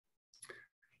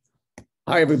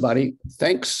Hi, everybody.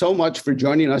 Thanks so much for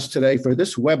joining us today for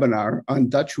this webinar on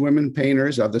Dutch women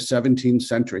painters of the 17th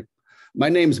century. My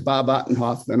name is Bob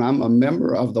Ottenhoff, and I'm a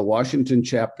member of the Washington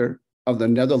chapter of the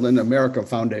Netherland-America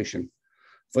Foundation.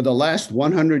 For the last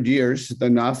 100 years, the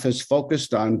NAF has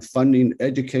focused on funding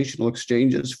educational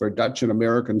exchanges for Dutch and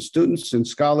American students and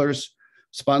scholars,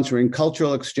 sponsoring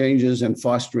cultural exchanges and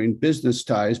fostering business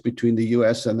ties between the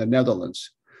U.S. and the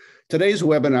Netherlands. Today's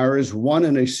webinar is one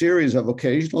in a series of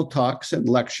occasional talks and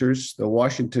lectures the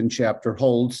Washington chapter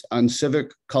holds on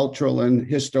civic, cultural, and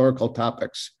historical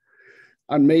topics.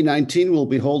 On May 19, we'll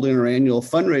be holding our annual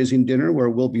fundraising dinner where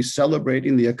we'll be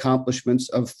celebrating the accomplishments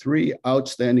of 3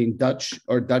 outstanding Dutch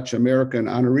or Dutch American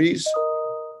honorees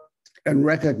and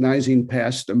recognizing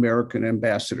past American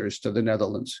ambassadors to the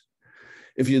Netherlands.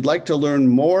 If you'd like to learn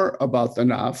more about the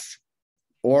NAF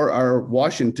or our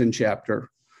Washington chapter,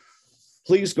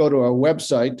 please go to our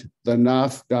website,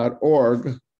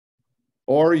 thenaf.org,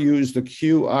 or use the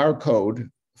QR code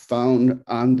found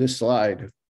on this slide.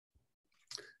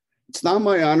 It's now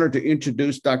my honor to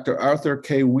introduce Dr. Arthur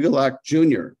K. Wheelock,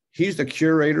 Jr. He's the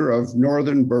curator of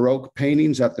Northern Baroque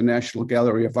paintings at the National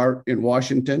Gallery of Art in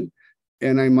Washington,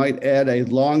 and I might add a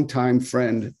longtime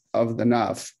friend of the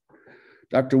NAF.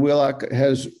 Dr. Wheelock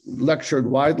has lectured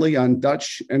widely on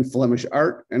Dutch and Flemish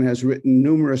art and has written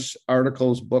numerous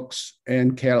articles, books,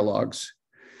 and catalogs.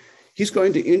 He's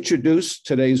going to introduce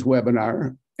today's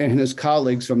webinar and his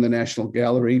colleagues from the National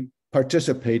Gallery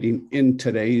participating in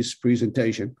today's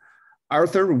presentation.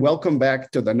 Arthur, welcome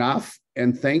back to the NAF,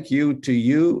 and thank you to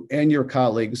you and your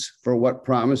colleagues for what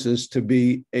promises to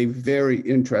be a very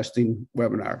interesting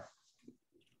webinar.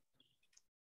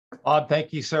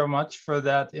 Thank you so much for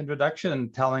that introduction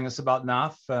and telling us about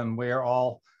NAF. And we are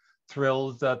all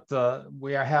thrilled that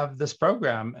we have this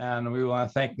program, and we want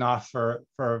to thank NAF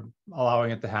for allowing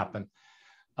it to happen.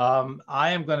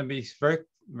 I am going to be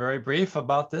very brief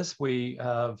about this. We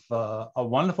have a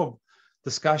wonderful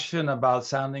discussion about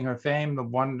sounding her fame, the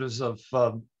wonders of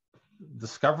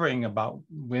discovering about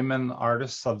women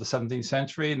artists of the 17th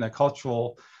century and the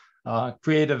cultural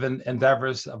creative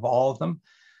endeavors of all of them.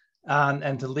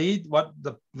 And to lead what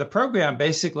the program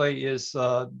basically is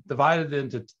divided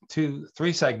into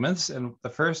 3 segments. And the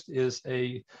first is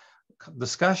a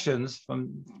discussions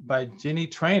by Ginny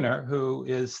Treanor, who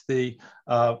is the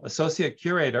associate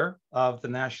curator of the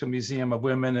National Museum of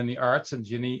Women in the Arts. And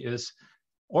Ginny is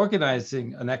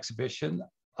organizing an exhibition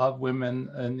of women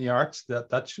in the arts, the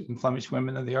Dutch and Flemish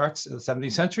women in the arts in the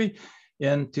 17th century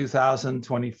in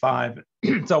 2025.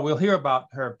 So we'll hear about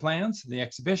her plans, the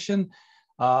exhibition.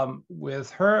 With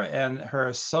her and her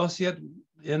associate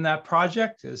in that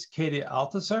project is Katie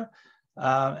Altizer.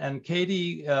 And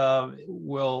Katie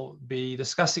will be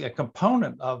discussing a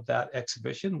component of that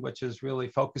exhibition, which is really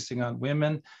focusing on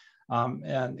women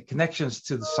and connections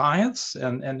to the science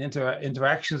and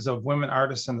interactions of women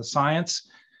artists and the science.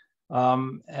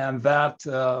 And that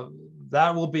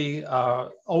will be an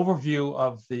overview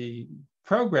of the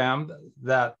program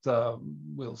that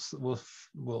we'll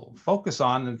focus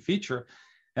on and feature.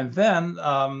 And then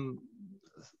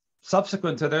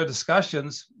subsequent to their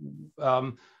discussions,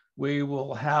 we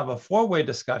will have a 4-way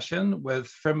discussion with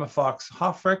Frema Fox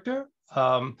Hofrichter,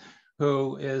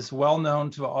 who is well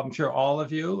known to, I'm sure, all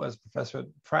of you as Professor at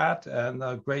Pratt and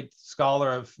a great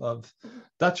scholar of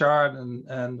Dutch art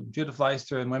and Judith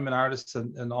Leister and women artists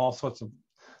and all sorts of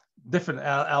different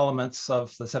elements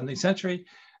of the 17th century.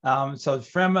 So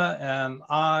Frema and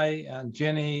I and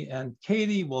Ginny and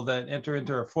Katie will then enter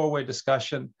into a 4-way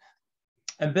discussion.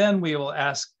 And then we will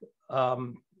ask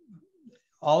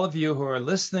all of you who are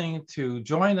listening to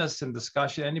join us in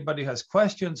discussion. Anybody who has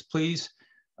questions, please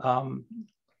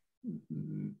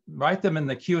write them in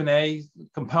the Q&A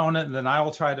component, and then I will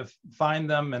try to find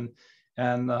them and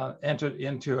enter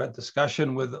into a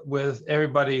discussion with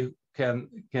everybody who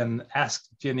can ask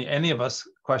Ginny any of us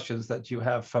questions that you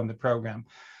have from the program.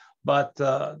 But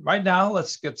right now,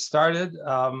 let's get started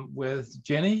with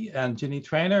Ginny, and Ginny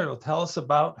Treanor will tell us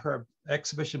about her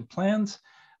exhibition plans.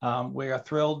 We are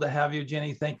thrilled to have you,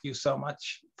 Ginny. Thank you so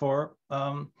much for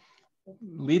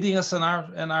leading us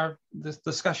in this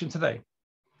discussion today.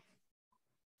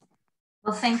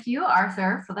 Well, thank you,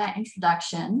 Arthur, for that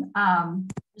introduction. I'm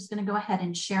just going to go ahead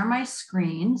and share my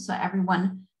screen so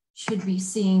everyone should be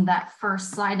seeing that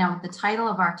first slide now with the title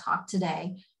of our talk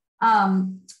today.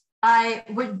 I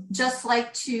would just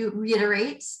like to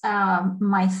reiterate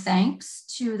my thanks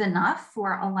to the NAF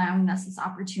for allowing us this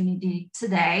opportunity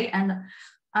today. And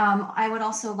I would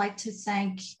also like to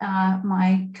thank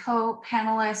my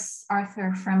co-panelists,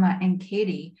 Arthur, Frema, and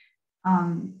Katie.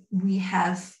 We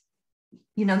have,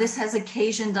 this has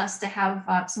occasioned us to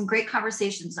have some great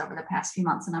conversations over the past few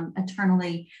months, and I'm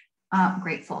eternally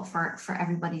grateful for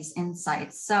everybody's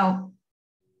insights. So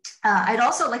I'd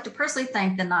also like to personally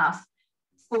thank the NAF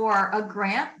for a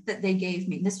grant that they gave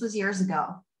me. This was years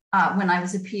ago when I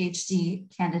was a Ph.D.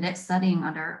 candidate studying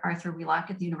under Arthur Wheelock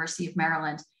at the University of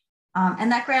Maryland.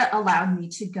 And that grant allowed me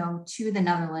to go to the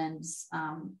Netherlands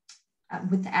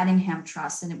with the Ottenhoff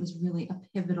Trust, and it was really a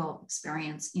pivotal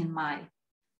experience in my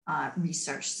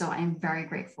research. So I am very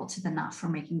grateful to the NAF for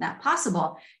making that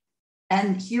possible.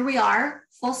 And here we are,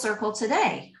 full circle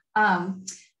today.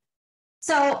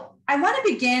 So I want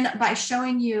to begin by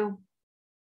showing you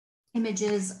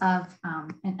images of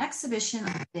an exhibition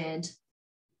I did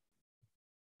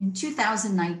in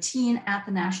 2019 at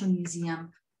the National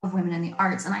Museum of Women in the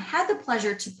Arts. And I had the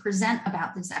pleasure to present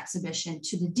about this exhibition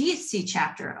to the DC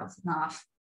chapter of NAF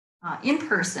in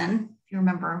person, if you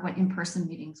remember what in-person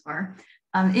meetings were,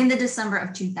 in the December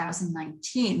of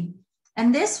 2019.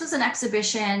 And this was an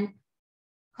exhibition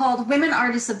called Women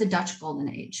Artists of the Dutch Golden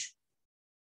Age.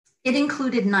 It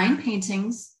included 9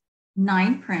 paintings,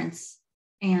 9 prints,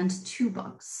 and 2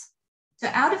 books. So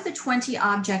out of the 20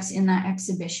 objects in that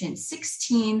exhibition,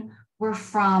 16 were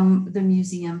from the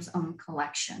museum's own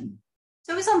collection.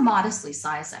 So it was a modestly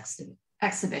sized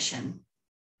exhibition.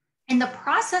 In the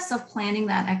process of planning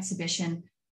that exhibition,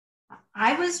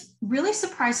 I was really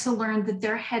surprised to learn that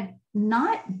there had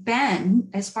not been,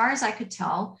 as far as I could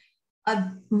tell,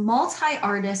 a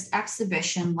multi-artist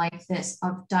exhibition like this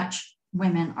of Dutch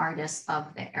women artists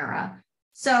of the era.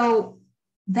 So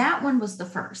that one was the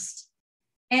first.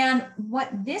 And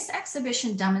what this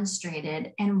exhibition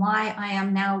demonstrated, and why I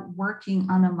am now working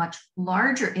on a much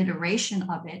larger iteration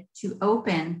of it to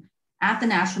open at the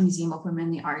National Museum of Women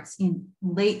in the Arts in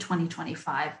late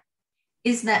 2025,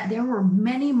 is that there were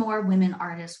many more women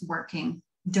artists working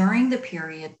during the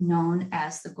period known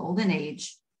as the Golden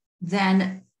Age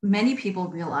than many people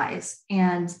realize.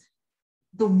 And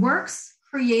the works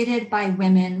created by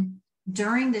women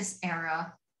during this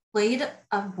era played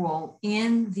a role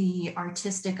in the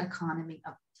artistic economy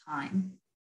of the time.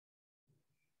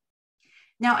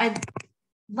 Now, I'd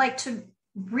like to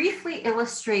briefly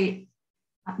illustrate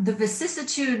the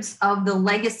vicissitudes of the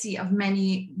legacy of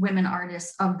many women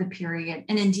artists of the period,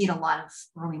 and indeed a lot of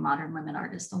early modern women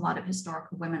artists, a lot of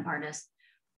historical women artists,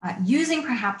 using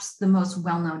perhaps the most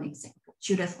well-known example,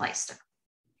 Judith Leister.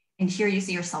 And here you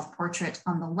see her self-portrait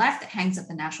on the left that hangs at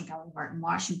the National Gallery of Art in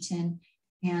Washington,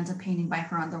 and a painting by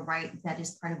her on the right that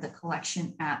is part of the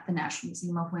collection at the National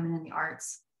Museum of Women in the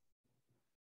Arts.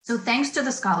 So thanks to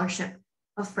the scholarship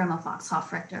of Frema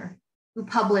Fox-Hofrichter, who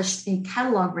published a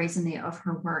catalog raisonné of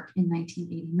her work in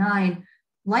 1989,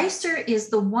 Leister is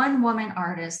the one woman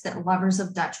artist that lovers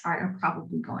of Dutch art are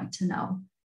probably going to know.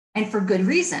 And for good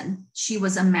reason. She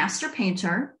was a master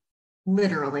painter,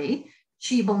 literally.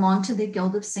 She belonged to the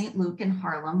Guild of St. Luke in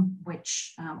Harlem,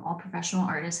 which all professional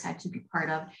artists had to be part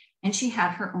of, and she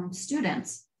had her own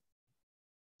students.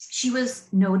 She was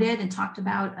noted and talked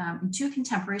about in 2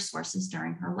 contemporary sources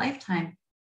during her lifetime.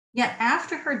 Yet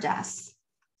after her death,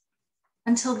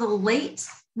 until the late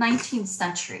 19th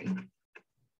century,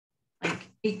 like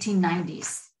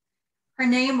 1890s, her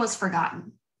name was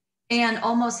forgotten. And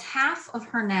almost half of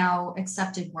her now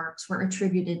accepted works were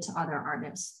attributed to other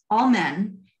artists, all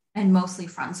men, and mostly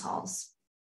Frans Hals.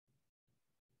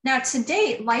 Now, to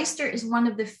date, Leister is one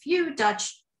of the few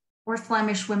Dutch or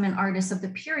Flemish women artists of the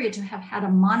period to have had a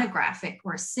monographic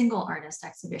or a single artist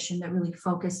exhibition that really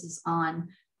focuses on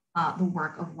the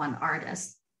work of one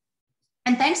artist.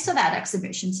 And thanks to that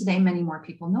exhibition, today many more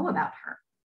people know about her.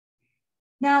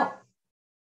 Now,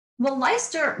 while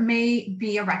Leister may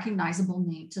be a recognizable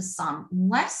name to some,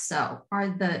 less so are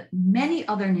the many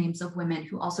other names of women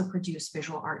who also produced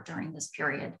visual art during this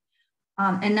period.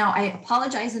 And now I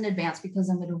apologize in advance because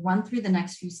I'm going to run through the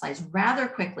next few slides rather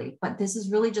quickly, but this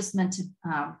is really just meant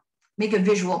to make a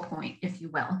visual point, if you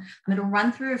will. I'm going to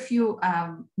run through a few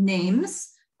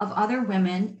names of other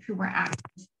women who were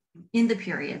active in the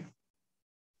period.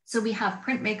 So we have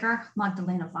printmaker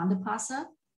Magdalena van de Passe,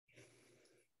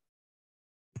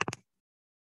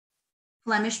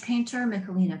 Flemish painter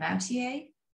Michelina Vautier,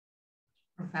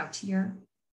 or Vautier,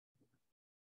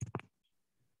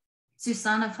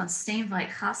 Susanna van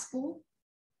Steenwijk-Gaspel,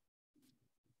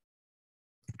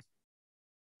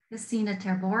 Christina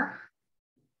Terborg,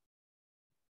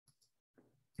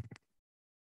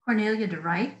 Cornelia de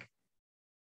Rijk,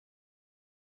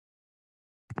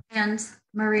 and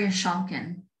Maria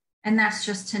Schalken. And that's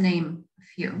just to name a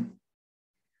few.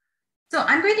 So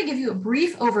I'm going to give you a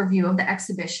brief overview of the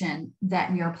exhibition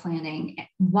that we are planning,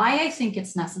 why I think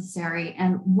it's necessary,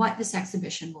 and what this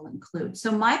exhibition will include. So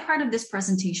my part of this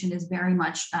presentation is very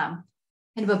much kind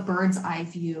of a bird's eye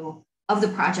view of the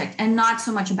project and not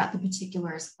so much about the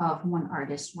particulars of one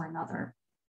artist or another.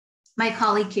 My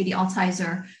colleague, Katie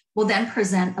Altizer, will then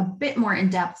present a bit more in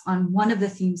depth on one of the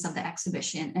themes of the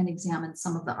exhibition and examine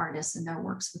some of the artists and their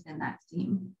works within that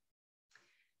theme.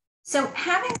 So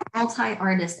having a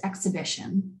multi-artist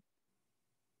exhibition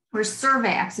or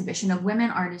survey exhibition of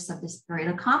women artists of this period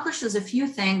accomplishes a few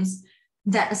things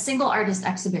that a single artist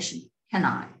exhibition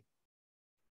cannot.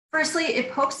 Firstly,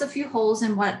 it pokes a few holes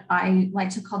in what I like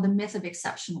to call the myth of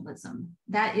exceptionalism.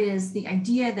 That is the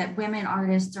idea that women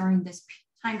artists during this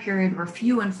time period were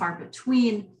few and far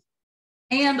between,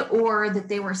 and or that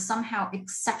they were somehow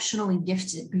exceptionally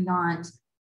gifted beyond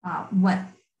what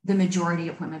the majority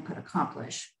of women could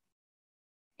accomplish.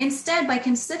 Instead, by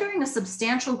considering a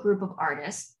substantial group of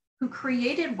artists who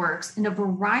created works in a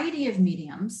variety of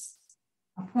mediums,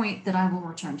 a point that I will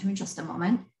return to in just a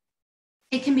moment,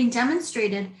 it can be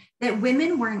demonstrated that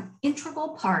women were an integral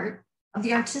part of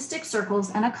the artistic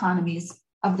circles and economies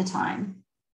of the time.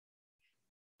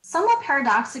 Somewhat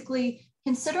paradoxically,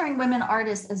 considering women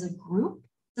artists as a group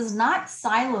does not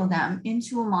silo them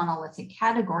into a monolithic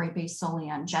category based solely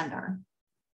on gender.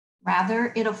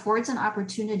 Rather, it affords an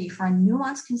opportunity for a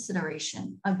nuanced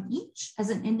consideration of each as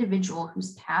an individual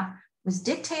whose path was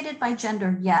dictated by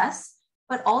gender, yes,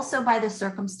 but also by the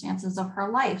circumstances of her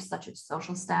life, such as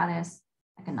social status,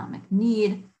 economic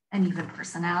need, and even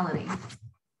personality.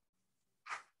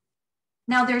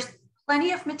 Now, there's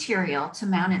plenty of material to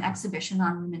mount an exhibition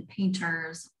on women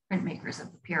painters, printmakers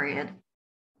of the period.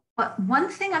 But one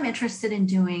thing I'm interested in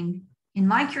doing in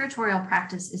my curatorial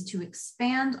practice is to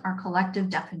expand our collective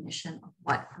definition of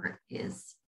what art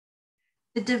is.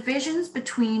 The divisions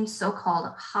between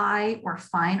so-called high or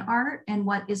fine art and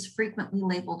what is frequently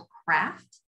labeled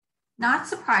craft, not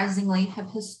surprisingly,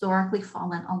 have historically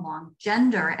fallen along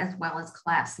gender as well as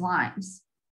class lines,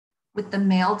 with the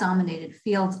male-dominated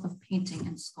fields of painting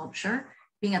and sculpture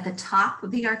being at the top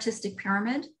of the artistic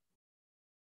pyramid,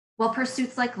 while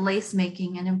pursuits like lace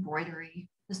making and embroidery,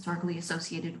 historically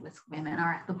associated with women,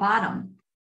 are at the bottom.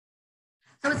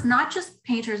 So it's not just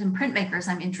painters and printmakers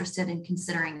I'm interested in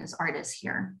considering as artists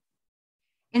here.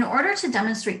 In order to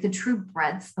demonstrate the true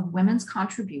breadth of women's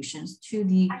contributions to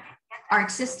the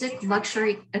artistic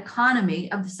luxury economy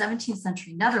of the 17th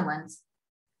century Netherlands,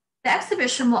 the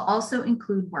exhibition will also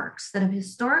include works that have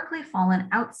historically fallen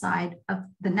outside of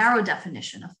the narrow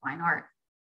definition of fine art.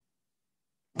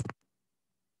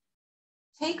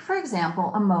 Take, for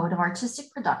example, a mode of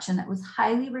artistic production that was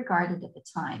highly regarded at the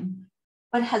time,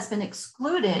 but has been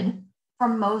excluded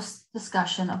from most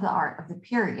discussion of the art of the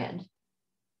period: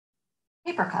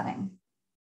 paper cutting.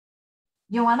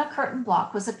 Johanna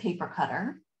Curtin-Block was a paper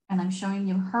cutter, and I'm showing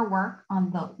you her work on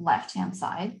the left-hand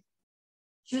side.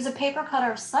 She was a paper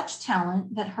cutter of such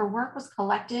talent that her work was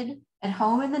collected at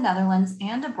home in the Netherlands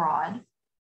and abroad,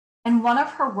 and one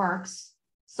of her works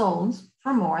sold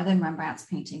for more than Rembrandt's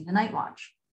painting, The Night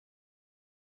Watch.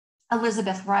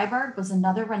 Elizabeth Ryberg was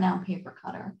another renowned paper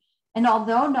cutter, and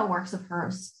although no works of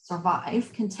hers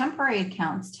survive, contemporary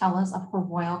accounts tell us of her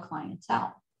royal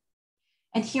clientele.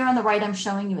 And here on the right, I'm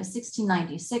showing you a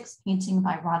 1696 painting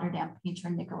by Rotterdam painter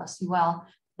Nicholas Huel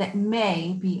that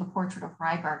may be a portrait of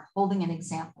Ryberg holding an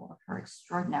example of her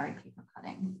extraordinary paper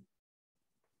cutting.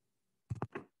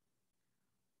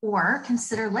 Or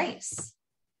consider lace.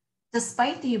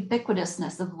 Despite the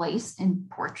ubiquitousness of lace in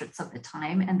portraits of the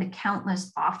time and the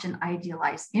countless often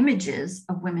idealized images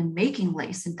of women making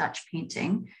lace in Dutch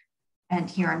painting, and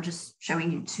here I'm just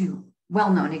showing you two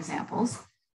well-known examples,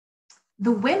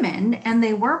 the women, and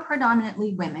they were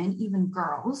predominantly women, even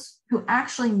girls, who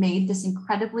actually made this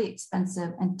incredibly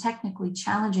expensive and technically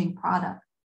challenging product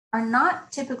are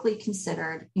not typically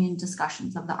considered in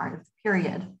discussions of the art of the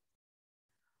period.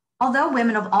 Although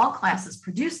women of all classes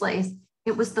produced lace,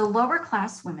 it was the lower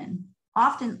class women,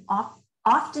 often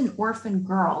orphan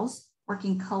girls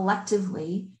working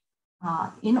collectively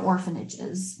in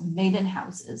orphanages, maiden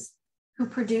houses, who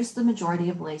produced the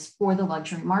majority of lace for the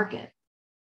luxury market.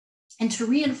 And to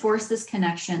reinforce this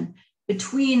connection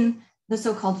between the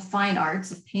so-called fine arts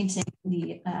of painting,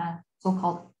 the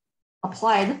so-called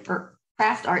applied or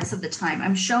craft arts of the time,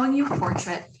 I'm showing you a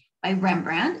portrait by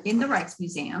Rembrandt in the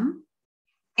Rijksmuseum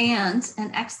and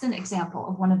an extant example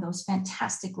of one of those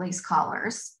fantastic lace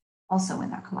collars also in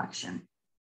their collection.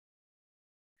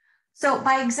 So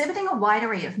by exhibiting a wide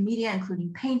array of media,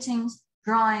 including paintings,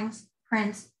 drawings,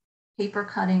 prints, paper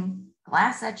cutting,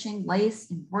 glass etching,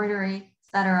 lace, embroidery,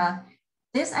 etc.,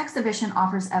 This exhibition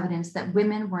offers evidence that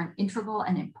women were an integral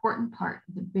and important part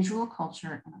of the visual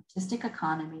culture and artistic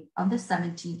economy of the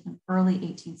 17th and early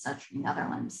 18th century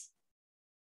Netherlands.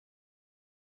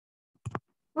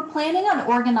 We're planning on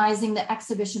organizing the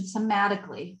exhibition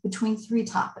thematically between 3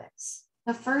 topics.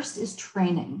 The first is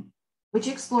training, which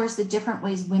explores the different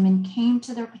ways women came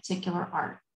to their particular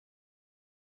art.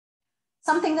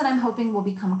 Something that I'm hoping will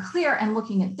become clear in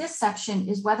looking at this section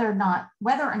is whether or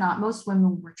not most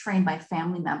women were trained by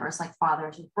family members like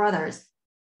fathers or brothers,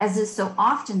 as is so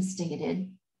often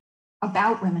stated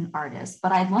about women artists.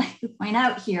 But I'd like to point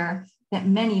out here that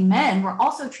many men were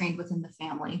also trained within the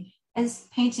family, as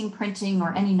painting, printing,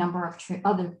 or any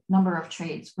other number of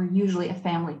trades were usually a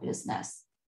family business.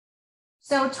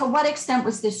 So to what extent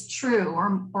was this true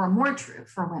or more true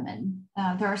for women?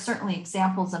 There are certainly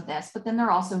examples of this, but then there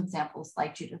are also examples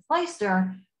like Judith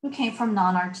Leister, who came from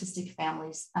non-artistic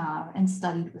families and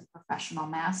studied with professional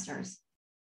masters.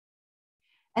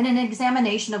 And an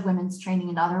examination of women's training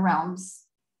in other realms,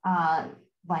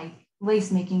 like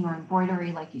lace making or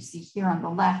embroidery, like you see here on the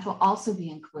left, will also be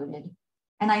included.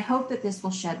 And I hope that this will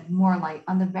shed more light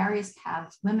on the various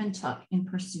paths women took in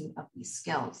pursuit of these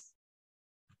skills.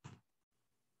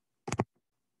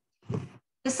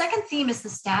 The second theme is the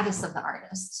status of the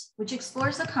artist, which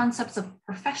explores the concepts of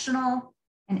professional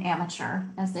and amateur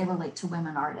as they relate to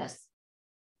women artists.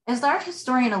 As the art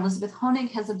historian Elizabeth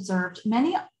Honig has observed,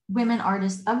 many women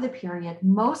artists of the period,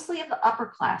 mostly of the upper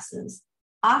classes,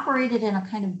 operated in a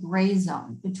kind of gray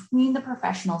zone between the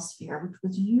professional sphere, which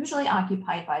was usually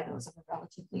occupied by those of a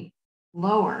relatively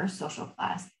lower social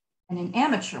class, and an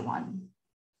amateur one.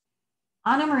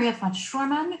 Anna Maria von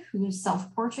Schormann, whose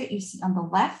self-portrait you see on the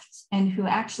left, and who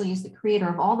actually is the creator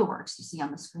of all the works you see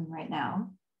on the screen right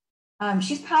now,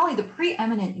 she's probably the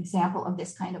preeminent example of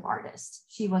this kind of artist.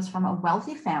 She was from a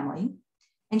wealthy family,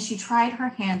 and she tried her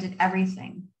hand at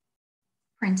everything: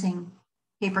 printing,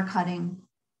 paper cutting,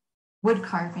 wood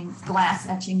carving, glass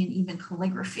etching, and even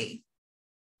calligraphy.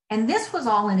 And this was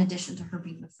all in addition to her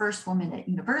being the first woman at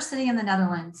university in the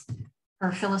Netherlands,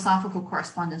 her philosophical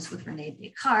correspondence with René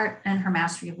Descartes, and her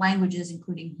mastery of languages,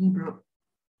 including Hebrew,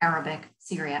 Arabic,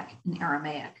 Syriac, and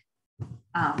Aramaic.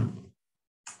 A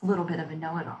little bit of a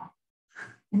know-it-all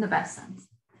in the best sense.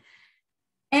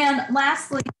 And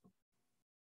lastly,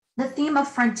 the theme of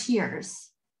frontiers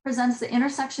presents the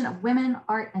intersection of women,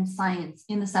 art, and science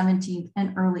in the 17th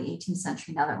and early 18th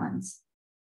century Netherlands.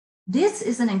 This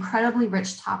is an incredibly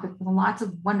rich topic with lots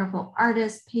of wonderful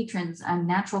artists, patrons, and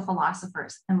natural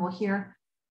philosophers, and we'll hear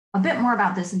a bit more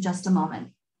about this in just a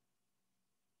moment.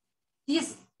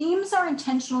 These themes are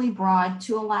intentionally broad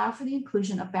to allow for the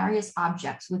inclusion of various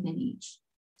objects within each.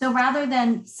 So rather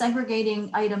than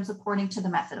segregating items according to the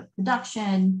method of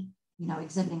production,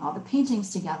 exhibiting all the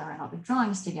paintings together and all the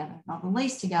drawings together and all the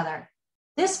lace together,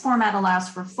 this format allows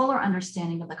for fuller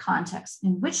understanding of the context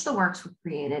in which the works were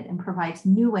created and provides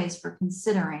new ways for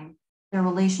considering their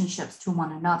relationships to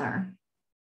one another.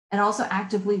 It also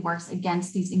actively works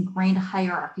against these ingrained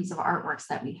hierarchies of artworks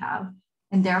that we have,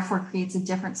 and therefore creates a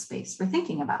different space for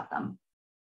thinking about them.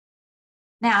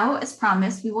 Now, as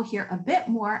promised, we will hear a bit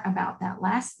more about that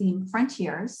last theme,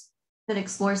 frontiers, that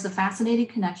explores the fascinating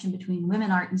connection between women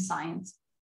art and science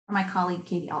from my colleague,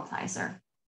 Katie Altizer.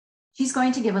 She's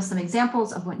going to give us some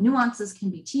examples of what nuances can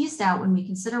be teased out when we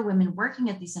consider women working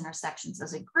at these intersections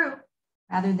as a group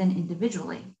rather than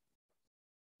individually.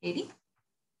 Katie?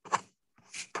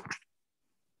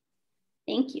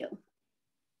 Thank you.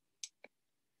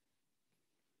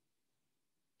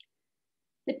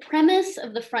 The premise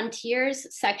of the Frontiers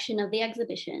section of the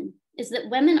exhibition is that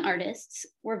women artists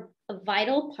were a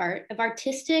vital part of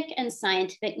artistic and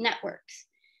scientific networks,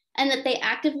 and that they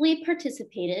actively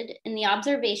participated in the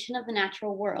observation of the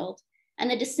natural world and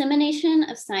the dissemination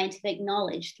of scientific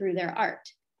knowledge through their art,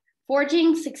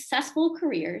 forging successful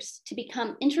careers to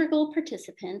become integral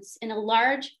participants in a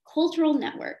large cultural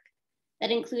network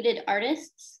that included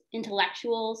artists,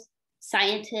 intellectuals,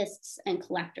 scientists, and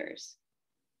collectors.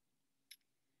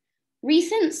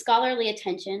 Recent scholarly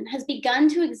attention has begun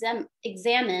to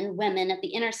examine women at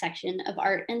the intersection of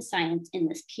art and science in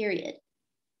this period.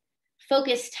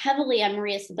 Focused heavily on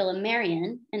Maria Sibylla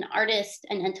Merian, an artist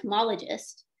and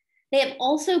entomologist, they have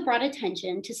also brought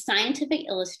attention to scientific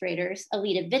illustrators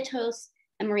Alida Vittos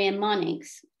and Maria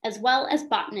Monninks, as well as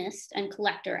botanist and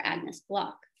collector Agnes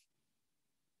Bloch.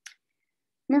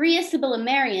 Maria Sibylla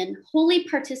Merian wholly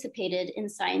participated in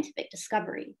scientific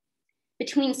discovery.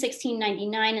 Between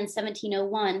 1699 and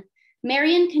 1701,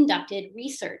 Merian conducted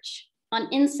research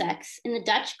on insects in the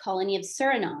Dutch colony of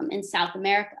Suriname in South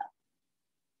America.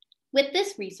 With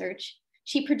this research,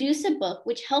 she produced a book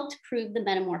which helped prove the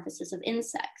metamorphosis of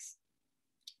insects.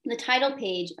 the title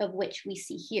page of which we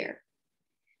see here.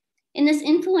 In this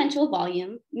influential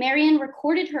volume, Marion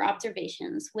recorded her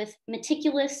observations with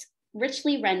meticulous,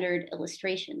 richly rendered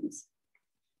illustrations.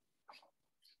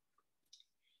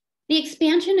 The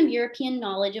expansion of European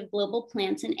knowledge of global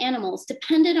plants and animals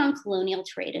depended on colonial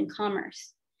trade and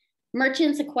commerce.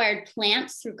 Merchants acquired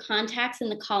plants through contacts in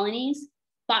the colonies.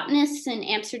 Botanists in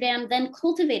Amsterdam then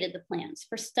cultivated the plants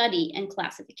for study and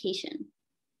classification.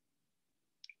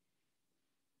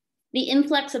 The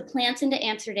influx of plants into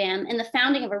Amsterdam and the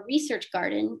founding of a research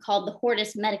garden called the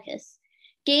Hortus Medicus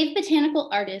gave botanical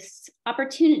artists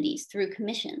opportunities through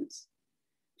commissions.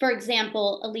 For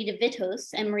example, Alida Vittos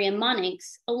and Maria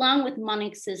Monninx, along with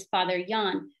Monninx's father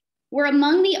Jan, were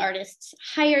among the artists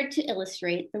hired to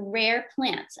illustrate the rare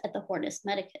plants at the Hortus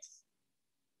Medicus.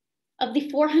 Of the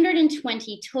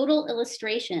 420 total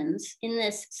illustrations in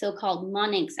this so-called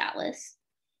Monninx Atlas,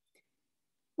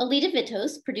 Alida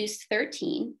Vittos produced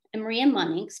 13 and Maria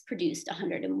Monninx produced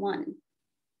 101.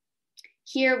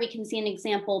 Here we can see an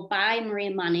example by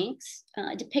Maria Monninx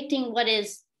depicting what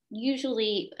is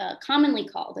usually commonly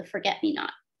called a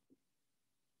forget-me-not.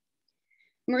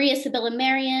 Maria Sibylla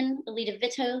Marion, Alida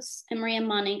Vittos, and Maria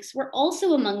Monninx were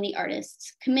also among the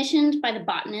artists commissioned by the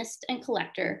botanist and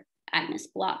collector Agnes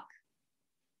Bloch.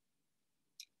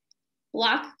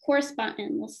 Bloch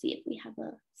corresponded, we'll see if we have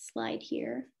a slide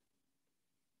here.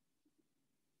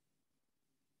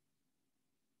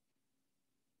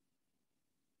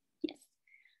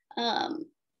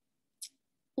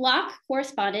 Bloch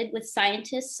corresponded with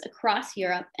scientists across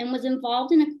Europe and was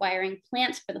involved in acquiring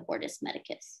plants for the Hortus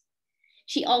Medicus.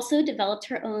 She also developed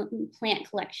her own plant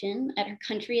collection at her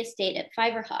country estate at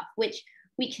Vijverhof, which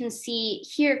we can see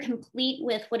here complete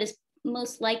with what is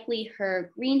most likely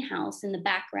her greenhouse in the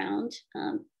background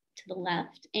to the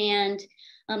left, and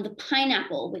the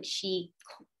pineapple, which she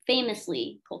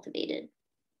famously cultivated.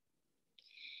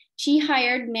 She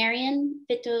hired Marion,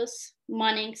 Vittos,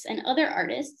 Monninx, and other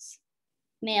artists,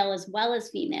 male as well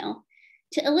as female,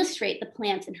 to illustrate the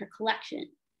plants in her collection.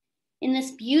 In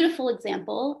this beautiful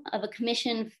example of a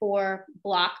commission for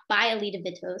Bloch by Alida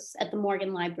Vittos at the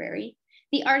Morgan Library,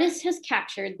 the artist has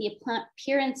captured the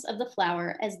appearance of the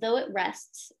flower as though it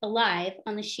rests alive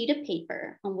on the sheet of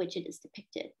paper on which it is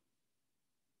depicted.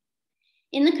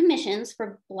 In the commissions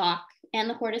for Bloch and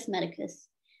the Hortus Medicus,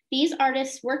 these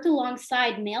artists worked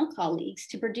alongside male colleagues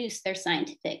to produce their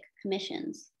scientific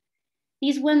commissions.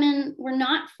 These women were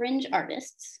not fringe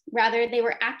artists, rather they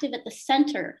were active at the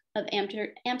center of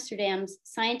Amsterdam's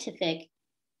scientific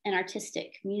and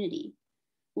artistic community.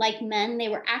 Like men, they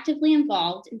were actively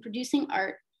involved in producing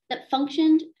art that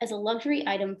functioned as a luxury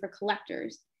item for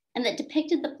collectors and that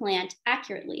depicted the plant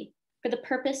accurately for the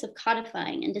purpose of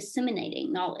codifying and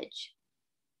disseminating knowledge.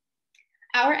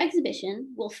 Our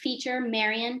exhibition will feature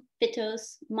Marion,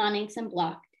 Vittos, Monninx, and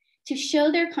Bloch to show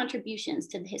their contributions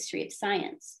to the history of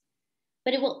science.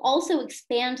 But it will also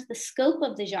expand the scope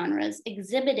of the genres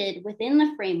exhibited within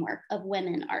the framework of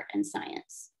women, art, and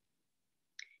science,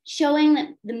 showing that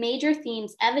the major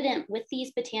themes evident with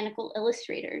these botanical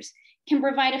illustrators can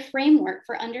provide a framework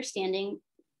for understanding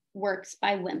works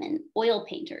by women oil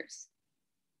painters.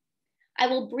 I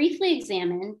will briefly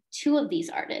examine two of these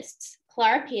artists,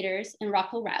 Clara Peters and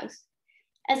Rachel Rouse,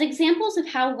 as examples of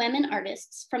how women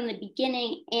artists from the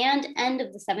beginning and end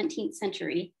of the 17th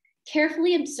century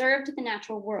carefully observed the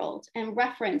natural world and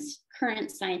referenced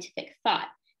current scientific thought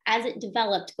as it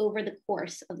developed over the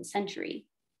course of the century.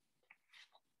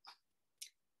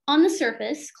 On the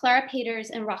surface, Clara Peters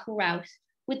and Rachel Rouse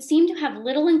would seem to have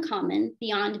little in common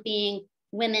beyond being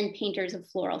women painters of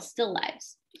still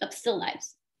lifes.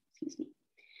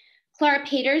 Clara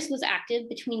Peters was active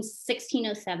between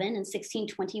 1607 and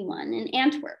 1621 in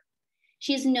Antwerp.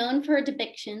 She is known for her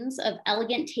depictions of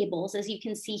elegant tables, as you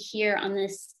can see here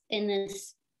in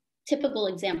this typical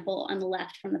example on the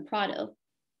left from the Prado.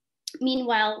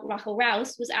 Meanwhile, Rachel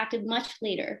Rouse was active much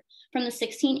later, from the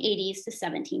 1680s to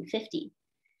 1750.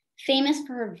 Famous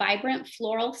for her vibrant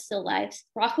floral still lifes,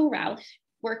 Rachel Rouse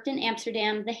worked in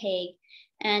Amsterdam, The Hague,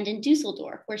 and in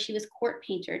Dusseldorf, where she was court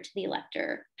painter to the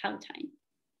Elector Palatine.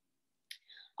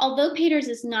 Although Peters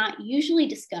is not usually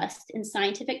discussed in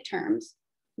scientific terms,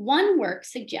 one work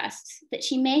suggests that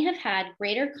she may have had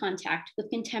greater contact with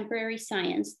contemporary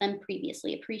science than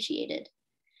previously appreciated.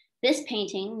 This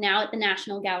painting, now at the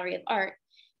National Gallery of Art,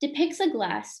 depicts a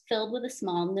glass filled with a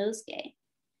small nosegay.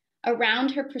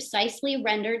 Around her precisely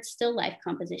rendered still life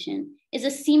composition is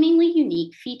a seemingly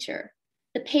unique feature,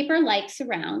 the paper-like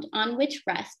surround on which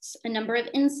rests a number of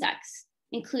insects,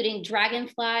 including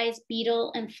dragonflies,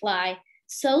 beetle, and fly,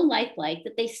 so lifelike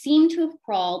that they seem to have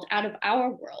crawled out of our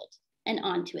world and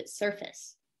onto its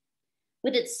surface.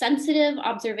 With its sensitive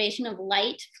observation of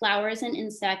light, flowers, and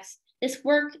insects, this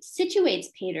work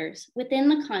situates Peters within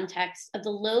the context of the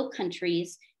Low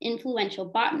Countries' influential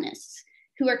botanists,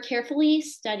 who are carefully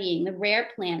studying the rare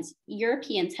plants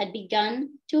Europeans had begun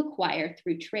to acquire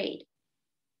through trade.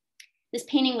 This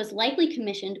painting was likely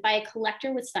commissioned by a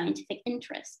collector with scientific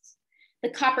interests. The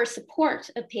copper support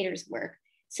of Peters' work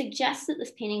suggests that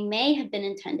this painting may have been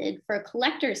intended for a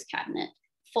collector's cabinet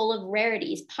full of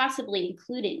rarities, possibly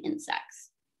including insects.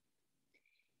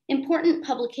 Important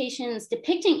publications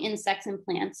depicting insects and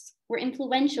plants were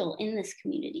influential in this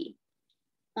community,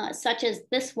 such as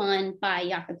this one by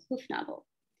Jakob Hufnagel.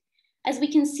 As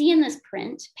we can see in this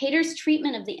print, Peters'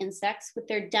 treatment of the insects with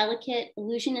their delicate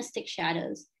illusionistic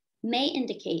shadows may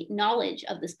indicate knowledge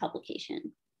of this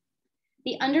publication.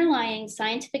 The underlying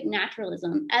scientific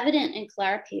naturalism evident in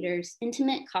Clara Peters'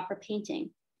 intimate copper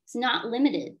painting is not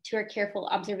limited to her careful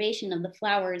observation of the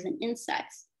flowers and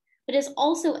insects, but is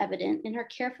also evident in her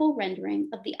careful rendering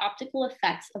of the optical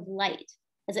effects of light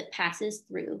as it passes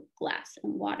through glass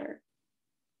and water.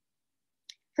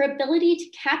 Her ability to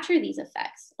capture these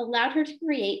effects allowed her to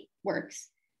create works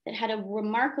that had a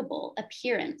remarkable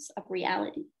appearance of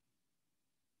reality.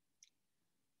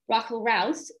 Rachel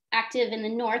Rouse, active in the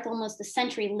North almost a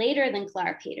century later than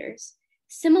Clara Peters,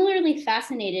 similarly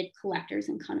fascinated collectors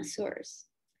and connoisseurs.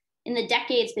 In the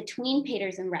decades between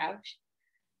Peters and Rouse,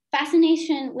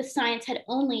 fascination with science had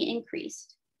only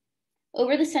increased.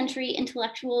 Over the century,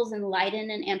 intellectuals in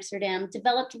Leiden and Amsterdam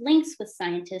developed links with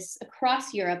scientists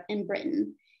across Europe and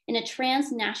Britain in a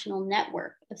transnational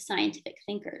network of scientific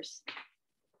thinkers.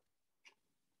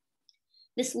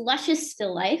 This luscious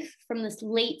still life from the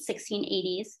late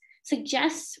 1680s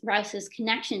suggests Rouse's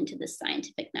connection to this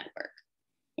scientific network.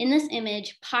 In this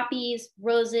image, poppies,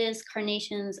 roses,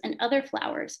 carnations, and other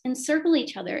flowers encircle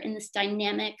each other in this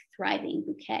dynamic, thriving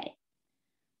bouquet.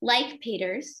 Like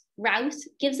Peters, Rouse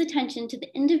gives attention to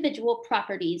the individual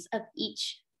properties of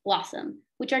each blossom,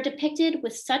 which are depicted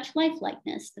with such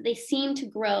lifelikeness that they seem to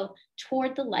grow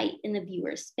toward the light in the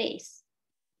viewer's space.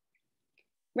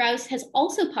 Rouse has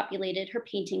also populated her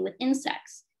painting with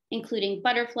insects, including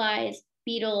butterflies,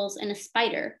 beetles, and a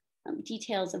spider,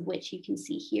 details of which you can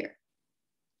see here.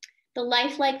 The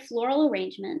lifelike floral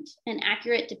arrangement and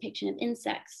accurate depiction of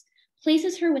insects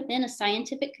places her within a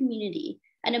scientific community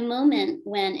at a moment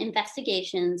when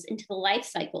investigations into the life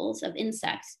cycles of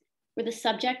insects were the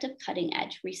subject of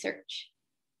cutting-edge research.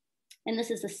 And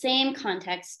this is the same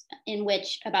context in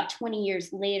which about 20 years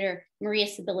later, Maria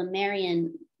Sibylla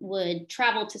Merian would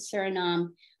travel to Suriname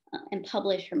and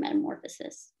publish her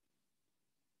Metamorphosis.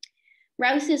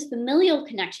 Rouse's familial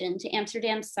connection to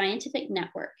Amsterdam's scientific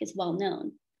network is well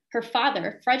known. Her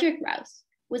father, Frederick Rouse,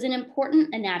 was an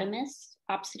important anatomist,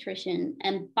 obstetrician,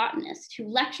 and botanist who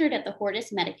lectured at the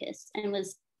Hortus Medicus and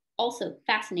was also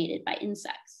fascinated by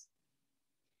insects.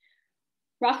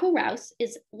 Rachel Rouse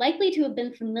is likely to have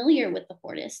been familiar with the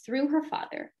Hortus through her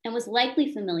father and was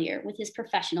likely familiar with his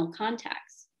professional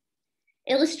contacts.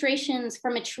 Illustrations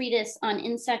from a treatise on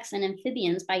insects and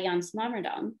amphibians by Jan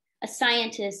Swammerdam, a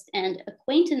scientist and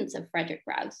acquaintance of Frederick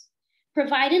Rouse,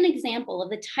 provide an example of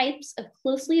the types of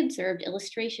closely observed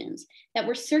illustrations that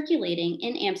were circulating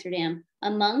in Amsterdam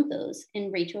among those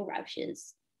in Rachel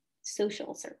Rouse's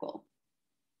social circle.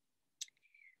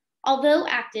 Although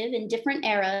active in different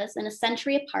eras and a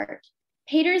century apart,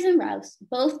 Peters and Rouse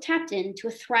both tapped into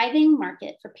a thriving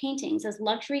market for paintings as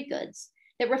luxury goods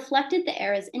that reflected the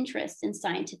era's interest in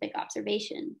scientific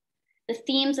observation. The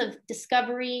themes of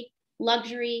discovery,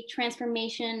 luxury,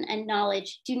 transformation, and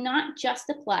knowledge do not just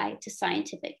apply to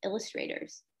scientific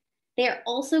illustrators. They are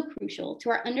also crucial to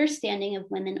our understanding of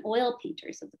women oil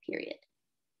painters of the period.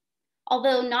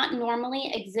 Although not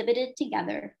normally exhibited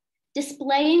together,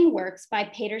 displaying works by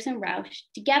Peters and Rouse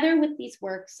together with these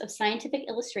works of scientific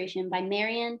illustration by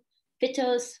Merian,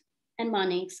 Vittos, and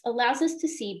Monings allows us to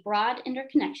see broad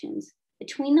interconnections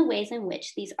between the ways in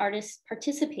which these artists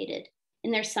participated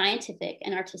in their scientific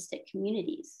and artistic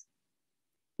communities.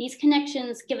 These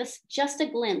connections give us just a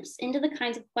glimpse into the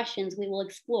kinds of questions we will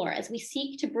explore as we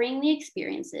seek to bring the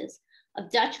experiences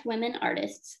of Dutch women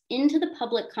artists into the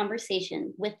public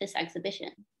conversation with this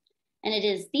exhibition. And it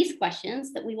is these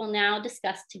questions that we will now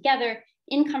discuss together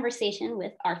in conversation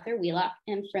with Arthur Wheelock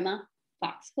and Frima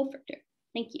Fox-Hofrichter.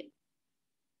 Thank you.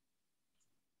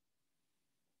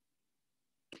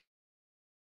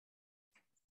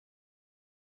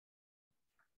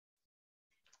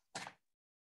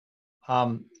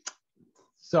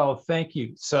 So thank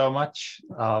you so much,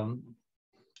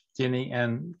 Ginny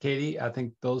and Katie. I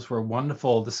think those were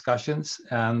wonderful discussions,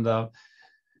 and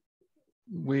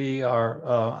we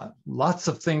are lots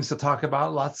of things to talk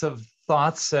about, lots of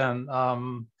thoughts. And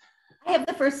I have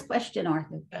the first question,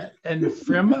 Arthur. And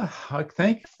Frima, I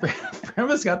think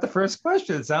Frima's got the first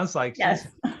question. It sounds like yes.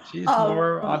 she's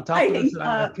more on top of this.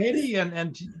 Katie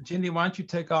and Ginny, why don't you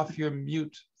take off your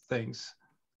mute things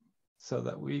so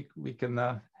that we can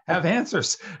have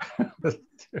answers.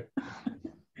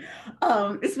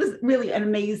 This was really an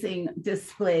amazing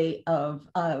display of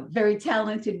very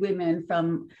talented women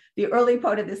from the early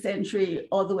part of the century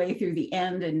all the way through the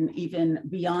end and even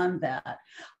beyond that.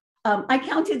 I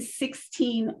counted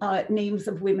 16 names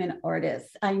of women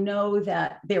artists. I know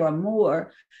that there are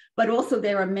more, but also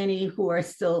there are many who are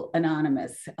still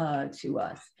anonymous to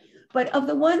us. But of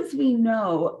the ones we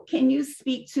know, can you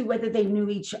speak to whether they knew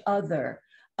each other?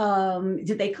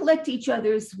 Did they collect each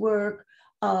other's work?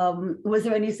 Was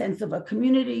there any sense of a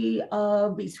community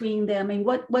between them? I mean,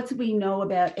 what do we know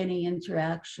about any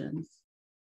interactions?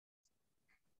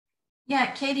 Yeah,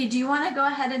 Katie, do you want to go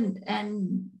ahead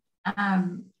and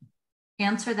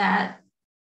answer that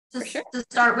to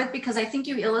start with? Because I think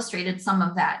you illustrated some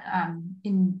of that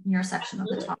in your section of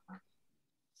the talk.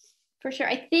 For sure.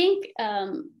 I think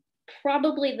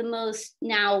probably the most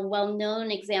now well-known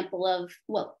example of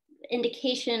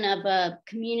indication of a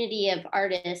community of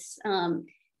artists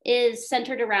is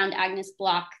centered around Agnes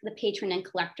Block, the patron and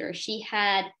collector. She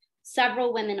had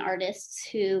several women artists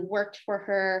who worked for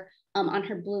her on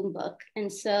her Bloom book.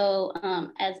 And so,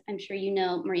 as I'm sure you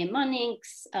know, Maria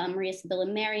Monninks, Maria Sibylla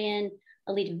Marion,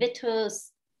 Alida Vitos,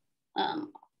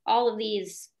 all of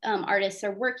these artists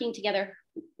are working together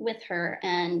with her,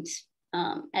 and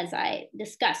as I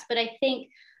discussed. But I think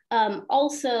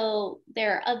also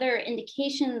there are other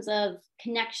indications of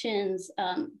connections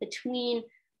between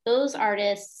those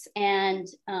artists and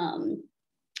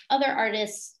other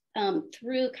artists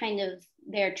through kind of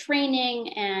their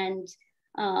training and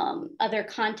other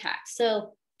contacts.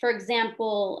 So, for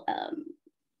example,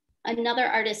 another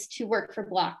artist who worked for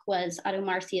Block was Otto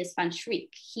Marcius van Schriek.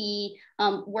 He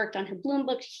worked on her Bloom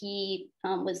book. He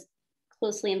was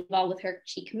closely involved with her.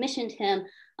 She commissioned him,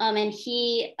 and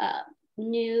he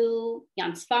knew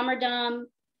Jan Swammerdam,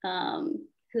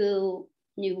 who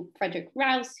knew Frederick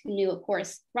Rouse, who knew, of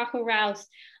course, Rocco Rouse.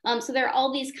 So there are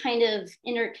all these kind of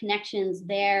interconnections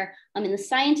there in the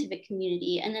scientific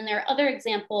community. And then there are other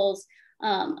examples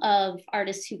of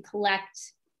artists who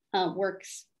collect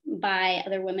works by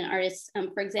other women artists.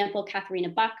 For example, Katharina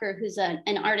Bacher, who's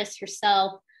an artist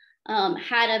herself,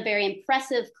 had a very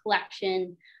impressive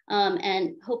collection,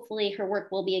 and hopefully her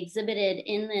work will be exhibited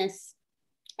in this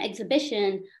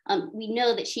exhibition. We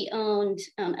know that she owned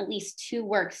at least 2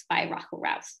 works by Rocco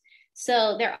Rouse.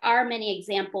 So there are many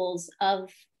examples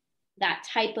of that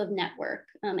type of network.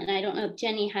 And I don't know if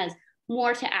Jenny has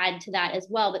more to add to that as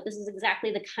well, but this is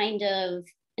exactly the kind of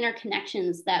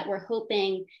interconnections that we're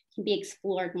hoping can be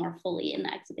explored more fully in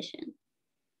the exhibition.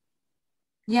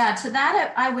 Yeah, to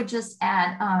that, I would just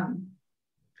add,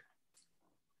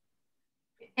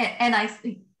 and I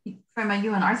think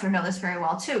you and Arthur know this very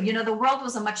well too. You know, the world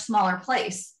was a much smaller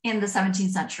place in the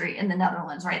 17th century in the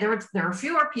Netherlands, right? There were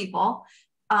fewer people,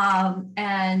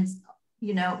 and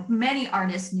you know, many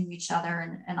artists knew each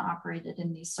other and operated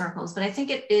in these circles. But I think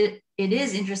it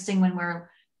is interesting when we're,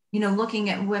 you know,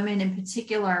 looking at women in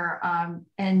particular.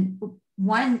 And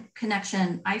one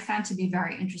connection I found to be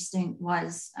very interesting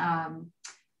was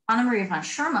Anna Maria von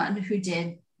Scherman, who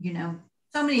did, you know,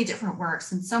 so many different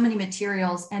works and so many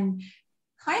materials, and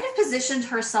kind of positioned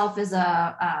herself as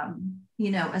a,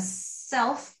 you know, a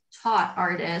self-taught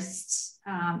artist,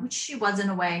 which she was in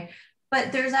a way.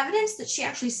 But there's evidence that she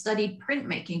actually studied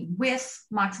printmaking with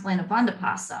Magdalena van de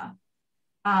Passa,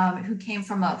 who came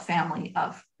from a family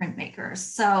of printmakers.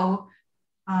 So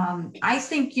I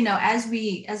think, you know, as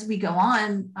we go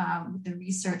on with the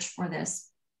research for this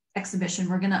exhibition,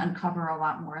 we're going to uncover a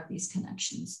lot more of these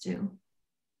connections too.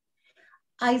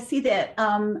 I see that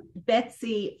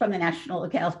Betsy from the National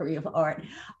Gallery of Art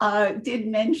did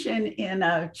mention in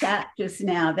a chat just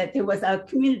now that there was a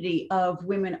community of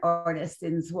women artists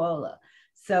in Zwolle.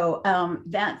 So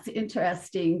that's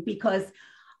interesting, because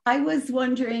I was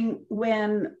wondering,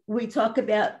 when we talk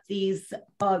about these,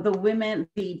 the women,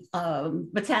 the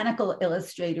botanical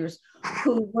illustrators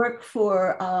who work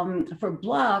for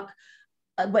Block,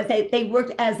 but they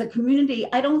worked as a community.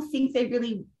 I don't think that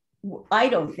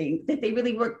they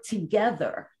really worked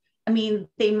together. I mean,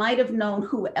 they might have known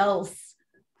who else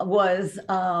was,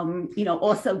 you know,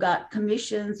 also got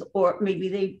commissions, or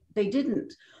maybe they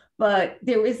didn't. But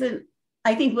there isn't,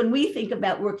 I think when we think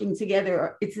about working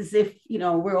together, it's as if, you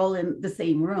know, we're all in the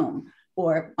same room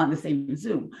or on the same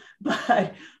Zoom.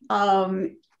 But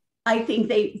I think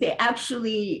they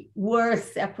actually were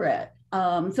separate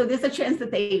So there's a chance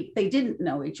that they didn't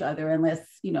know each other unless,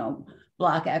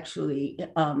 Block actually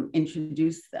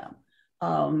introduced them.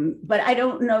 But I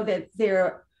don't know that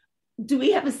do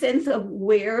we have a sense of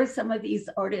where some of these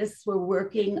artists were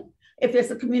working? If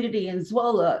there's a community in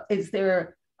Zwolle,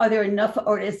 are there enough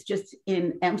artists just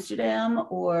in Amsterdam,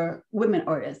 or women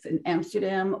artists in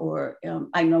Amsterdam, or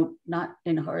I know not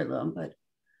in Haarlem, but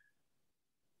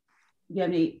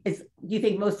do you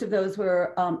think most of those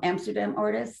were Amsterdam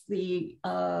artists, the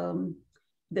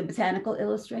botanical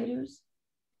illustrators?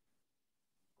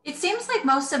 It seems like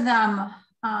most of them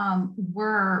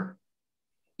were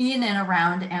in and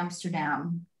around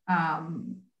Amsterdam.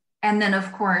 And then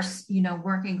of course,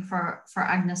 working for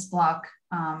Agnes Block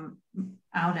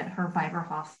out at her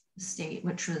Weiberhof estate,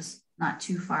 which was not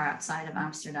too far outside of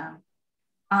Amsterdam.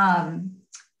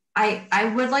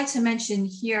 I would like to mention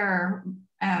here,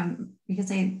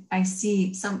 because I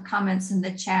see some comments in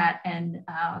the chat, and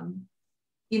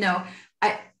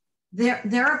there's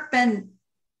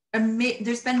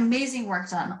been amazing work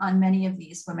done on many of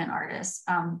these women artists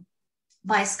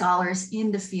by scholars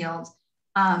in the field.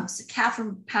 So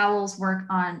Catherine Powell's work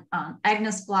on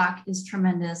Agnes Block is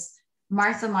tremendous.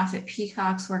 Martha Moffett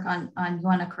Peacock's work on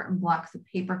Johanna Curtin Block, the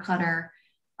paper cutter.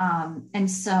 And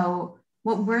so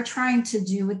what we're trying to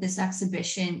do with this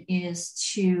exhibition is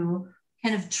to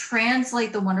kind of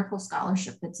translate the wonderful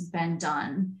scholarship that's been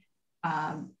done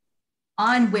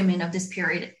on women of this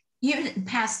period, even in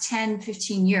the past 10,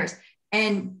 15 years,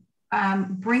 and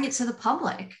bring it to the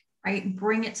public, right?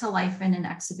 Bring it to life in an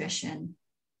exhibition.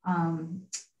 And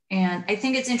I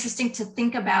think it's interesting to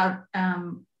think about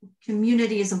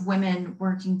communities of women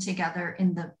working together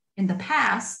in the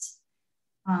past,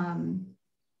 and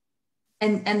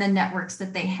the networks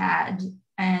that they had,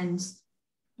 and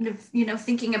kind of,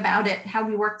 thinking about it, how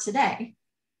we work today,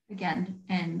 again,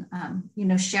 and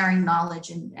sharing knowledge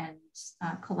and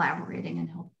collaborating and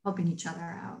helping each other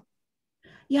out.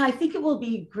 Yeah, I think it will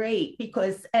be great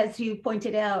because, as you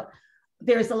pointed out,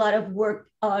 there's a lot of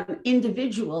work on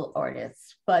individual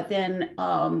artists, but then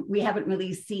we haven't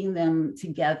really seen them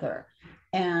together.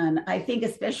 And I think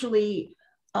especially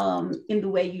in the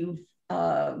way you've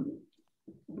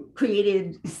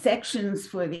created sections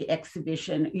for the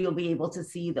exhibition, you'll be able to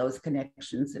see those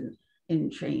connections in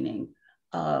training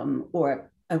or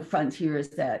frontiers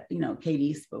that,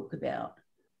 Katie spoke about.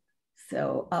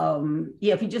 So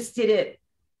yeah, if you just did it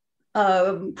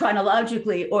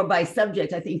chronologically or by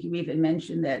subject, I think you even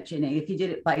mentioned that, Ginny. If you did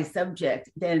it by subject,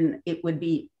 then it would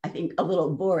be, I think, a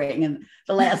little boring, and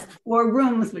the last 4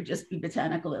 rooms would just be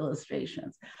botanical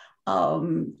illustrations.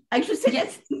 I should say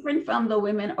that's different from the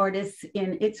women artists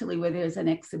in Italy, where there's an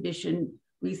exhibition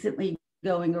recently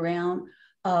going around,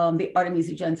 the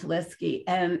Artemisia Gentileschi,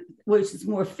 and which is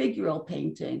more figural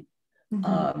painting,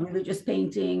 religious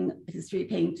painting, history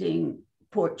painting,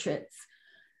 portraits.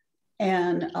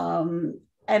 And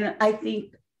I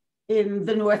think in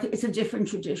the North, it's a different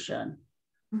tradition.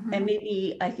 And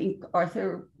maybe I think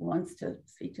Arthur wants to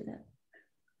speak to that.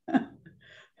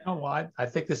 Oh, well, I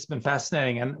think this has been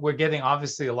fascinating, and we're getting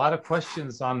obviously a lot of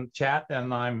questions on chat,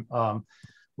 and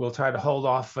we'll try to hold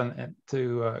off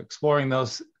to exploring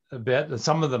those a bit. And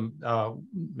some of them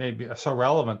maybe are so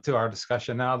relevant to our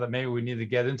discussion now that maybe we need to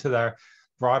get into their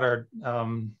broader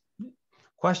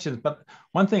questions. But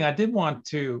one thing I did want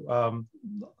to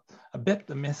I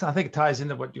think it ties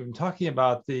into what you've been talking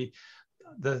about, the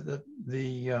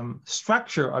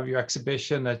structure of your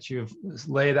exhibition that you've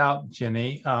laid out,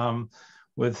 Ginny,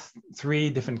 with 3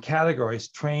 different categories: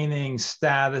 training,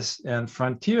 status, and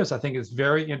frontiers. I think it's a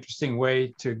very interesting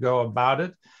way to go about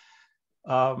it.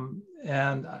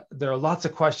 And there are lots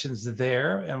of questions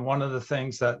there. And one of the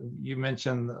things that you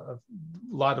mentioned, a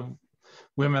lot of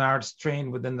women artists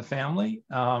trained within the family,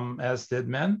 as did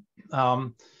men.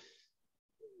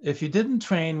 If you didn't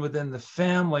train within the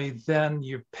family, then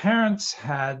your parents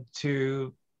had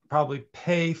to probably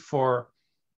pay for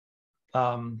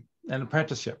an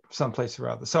apprenticeship someplace or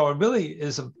other. So it really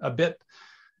is a bit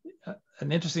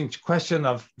an interesting question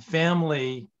of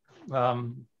family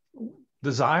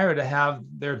desire to have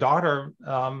their daughter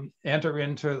enter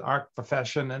into the art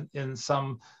profession in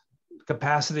some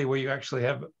capacity where you actually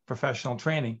have professional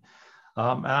training.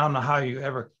 And I don't know how you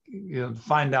ever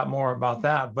find out more about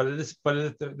that, but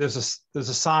there's a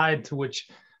side to which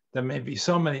there may be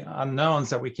so many unknowns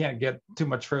that we can't get too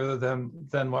much further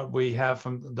than what we have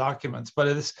from the documents. But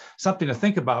it is something to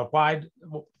think about. Why?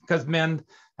 Because men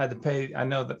had to pay. I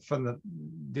know that from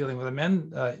dealing with the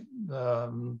men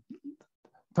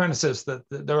apprentices, that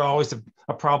there are always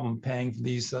a problem paying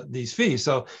these fees.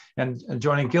 So and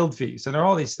joining guild fees, and there are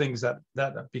all these things that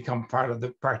become part of the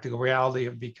practical reality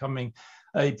of becoming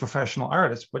a professional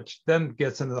artist, which then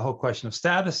gets into the whole question of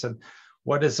status and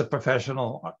what is a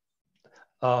professional.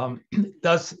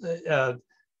 Does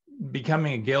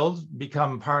becoming a guild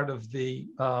become part of the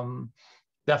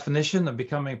definition of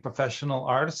becoming a professional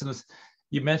artist? And as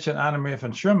you mentioned Anna Maria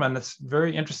von Schumann, it's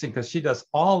very interesting because she does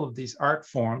all of these art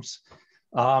forms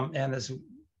and is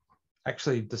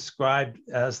actually described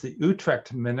as the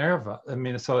Utrecht Minerva. I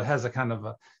mean, so it has a kind of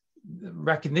a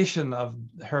recognition of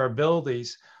her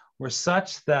abilities were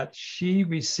such that she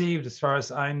received, as far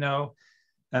as I know,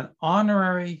 an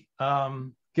honorary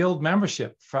guild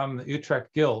membership from the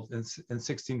Utrecht Guild in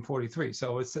 1643.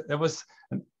 So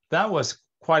that was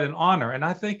quite an honor. And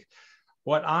I think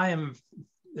what I am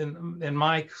in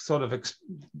my sort of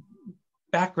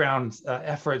background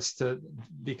efforts to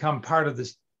become part of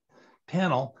this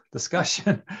panel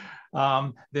discussion,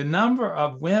 the number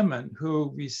of women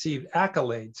who received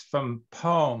accolades from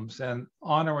poems and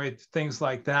honorary things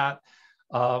like that,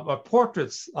 or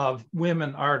portraits of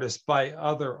women artists by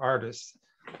other artists,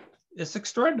 it's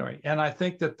extraordinary. And I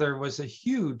think that there was a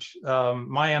huge,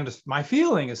 my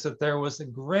feeling is that there was a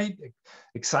great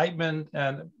excitement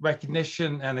and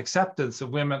recognition and acceptance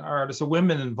of women artists, or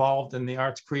women involved in the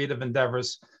arts creative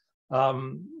endeavors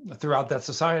throughout that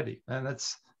society. And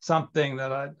it's something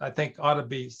that I think ought to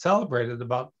be celebrated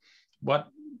about what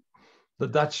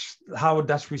how the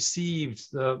Dutch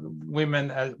received the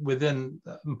women within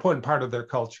an important part of their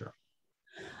culture.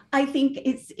 I think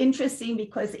it's interesting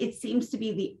because it seems to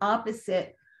be the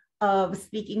opposite of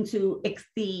speaking to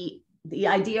the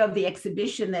idea of the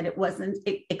exhibition, that it wasn't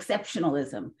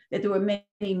exceptionalism, that there were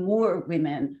many more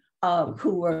women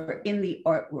who were in the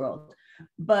art world.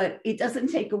 But it doesn't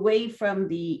take away from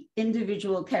the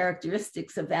individual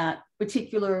characteristics of that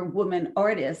particular woman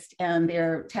artist and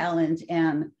their talent,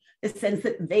 and the sense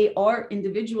that they are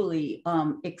individually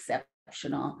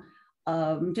exceptional.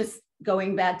 Just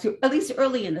going back to at least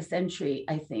early in the century,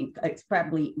 I think it's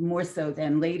probably more so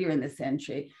than later in the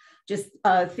century. Just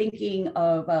thinking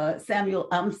of Samuel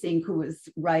Amsing, who was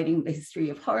writing the history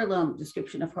of Harlem,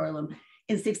 description of Harlem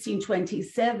in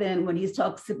 1627, when he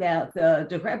talks about the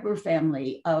De Reber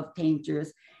family of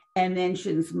painters and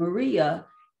mentions Maria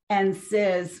and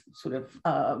says, sort of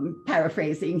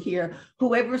paraphrasing here,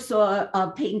 whoever saw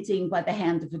a painting by the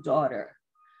hand of a daughter.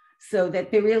 So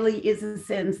that there really is a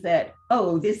sense that,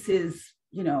 oh, this is,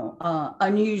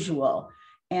 unusual.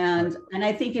 And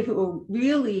I think if it were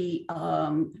really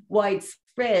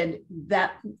widespread,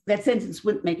 that sentence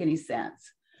wouldn't make any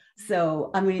sense.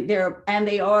 So, I mean,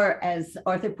 they are, as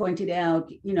Arthur pointed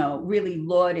out, really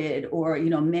lauded or,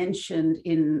 mentioned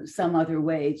in some other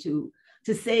way to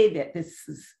say that this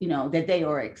is, that they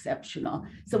are exceptional.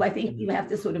 So I think you have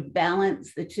to sort of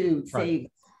balance the two,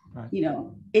 say, right.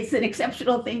 It's an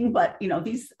exceptional thing, but,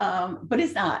 but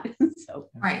it's not. So.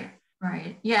 Right.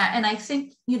 Yeah. And I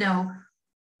think,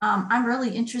 I'm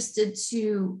really interested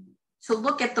to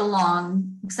look at the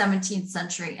long 17th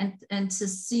century and to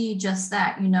see just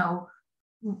that,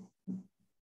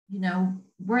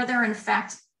 were there in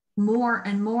fact more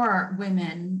and more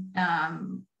women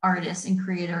artists and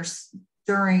creators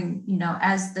during,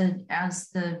 as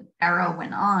the era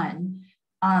went on,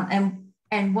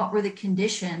 and what were the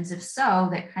conditions, if so,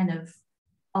 that kind of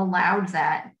allowed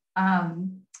that?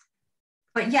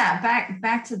 But yeah,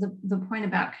 back to the point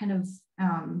about kind of,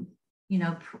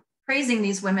 praising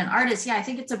these women artists. Yeah, I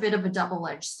think it's a bit of a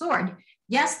double-edged sword.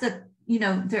 Yes, that,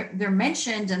 they're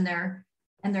mentioned and they're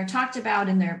talked about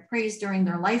and they're praised during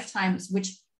their lifetimes,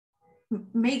 which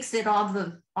makes it all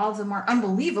the more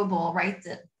unbelievable, right?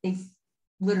 That they've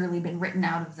literally been written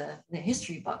out of the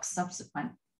history books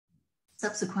subsequently.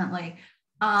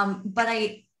 But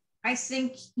I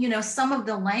think, some of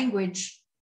the language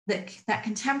that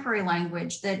contemporary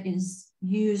language that is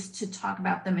used to talk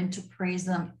about them and to praise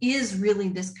them is really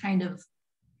this kind of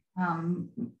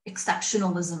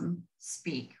exceptionalism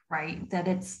speak, right? That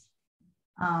it's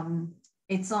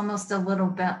almost a little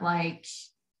bit like,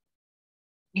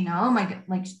 oh my God,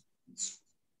 like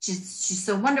she's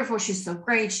so wonderful, she's so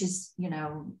great, she's,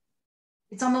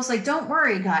 it's almost like, don't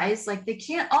worry, guys, like they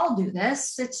can't all do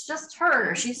this. It's just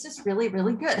her. She's just really,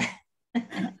 really good.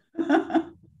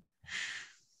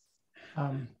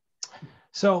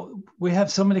 So we have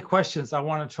so many questions. I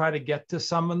want to try to get to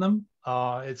some of them.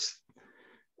 A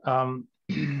lot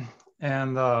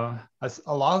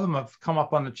of them have come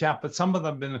up on the chat, but some of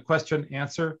them have been the question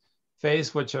answer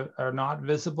phase, which are not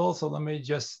visible. So let me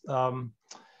just,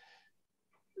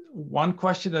 one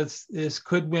question is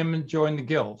could women join the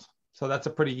guild? So that's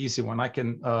a pretty easy one. I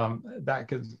can, don't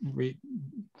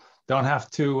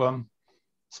have to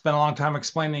spend a long time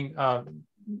explaining,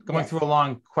 going through a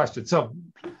long question. So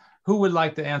who would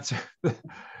like to answer?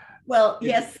 Well,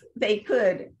 yes, they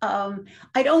could.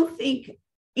 I don't think,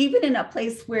 even in a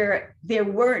place where there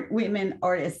weren't women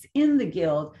artists in the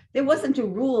guild, there wasn't a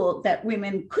rule that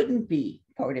women couldn't be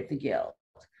part of the guild.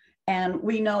 And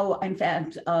we know, in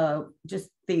fact, just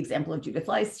the example of Judith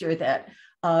Leister, that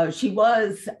she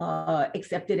was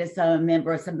accepted as a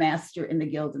member, as a master in the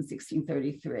guild in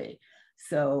 1633.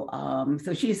 So,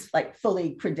 so she's like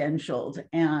fully credentialed,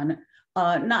 and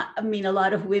a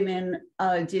lot of women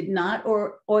did not,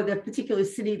 or the particular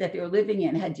city that they were living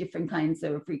in had different kinds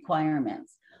of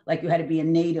requirements, like you had to be a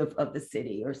native of the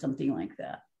city or something like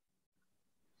that.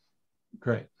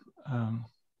 Great.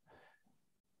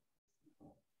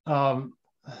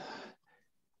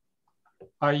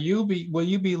 Will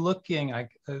you be looking,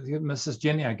 Mrs.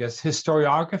 Ginny, I guess,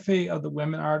 historiography of the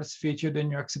women artists featured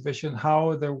in your exhibition,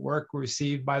 how their work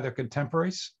received by their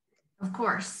contemporaries? Of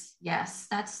course, yes,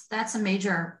 that's a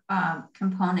major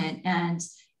component. And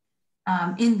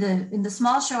in the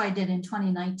small show I did in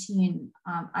 2019,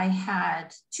 I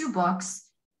had 2 books.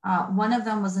 One of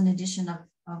them was an edition of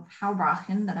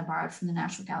Houbraken that I borrowed from the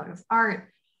National Gallery of Art,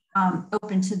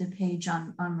 open to the page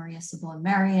on Maria Sibylla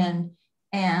Merian.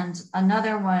 And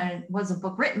another one was a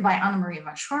book written by Anna Maria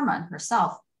von Schurman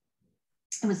herself.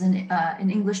 It was an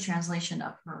English translation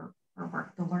of her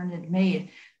work, The Learned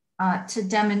Maid, to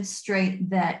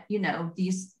demonstrate that, you know,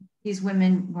 these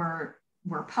women were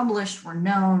published, were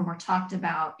known, were talked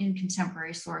about in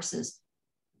contemporary sources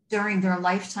during their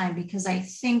lifetime. Because I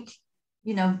think,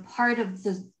 you know, part of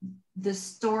the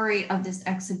story of this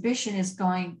exhibition is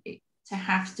going to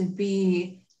have to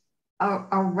be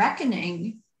a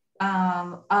reckoning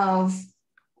of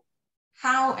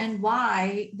how and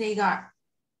why they got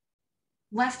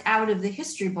left out of the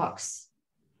history books.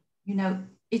 You know,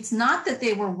 it's not that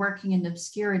they were working in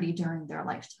obscurity during their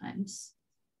lifetimes.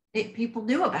 People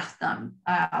knew about them.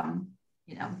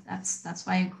 You know, that's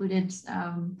why I included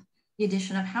the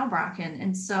edition of Houbraken.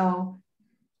 And so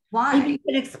why? Maybe you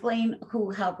can explain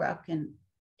who Houbraken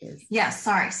is. Yes,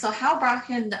 sorry. So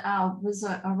Houbraken was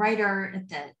a writer at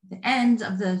the end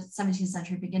of the 17th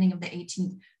century, beginning of the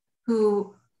 18th,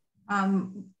 who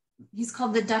he's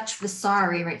called the Dutch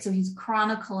Vasari, right? So he's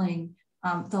chronicling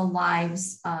the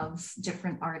lives of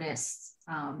different artists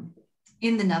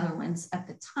in the Netherlands at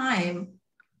the time,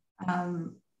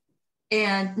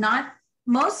 and not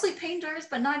mostly painters,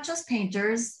 but not just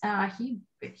painters.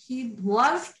 He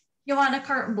loved Johanna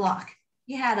Kartenblock.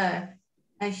 He had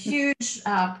a huge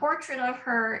portrait of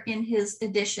her in his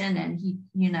edition, and he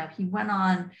went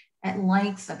on at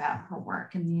length about her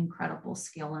work and the incredible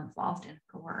skill involved in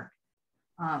her work.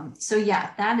 So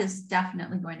yeah, that is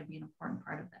definitely going to be an important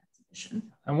part of that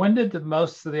exhibition. And when did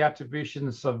most of the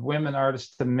attributions of women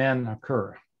artists to men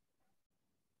occur?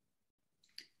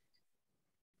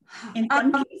 In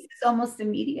some cases, almost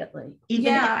immediately.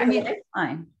 Even after the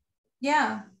lifetime.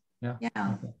 Yeah. Okay.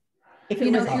 If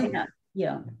it was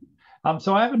yeah.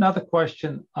 So I have another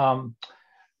question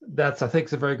that's, I think,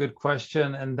 is a very good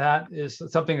question, and that is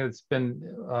something that's been,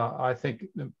 I think,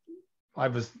 I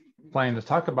was planning to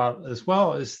talk about as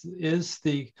well, is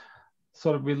the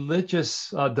sort of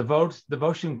religious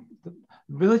devotion,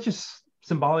 religious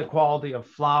symbolic quality of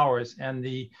flowers, and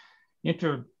the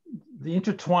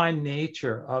intertwined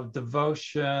nature of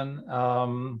devotion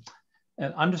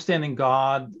and understanding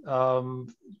God,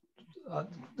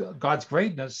 God's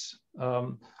greatness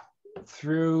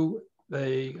through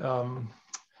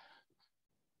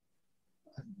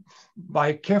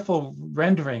by careful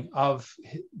rendering of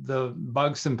the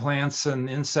bugs and plants and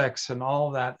insects and all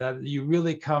of that you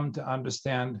really come to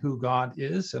understand who God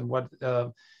is and what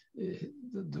the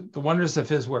wonders of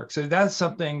his work. So that's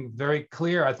something very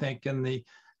clear, I think, in the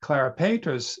Clara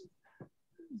Peters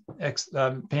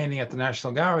painting at the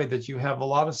National Gallery, that you have a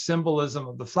lot of symbolism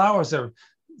of the flowers. Are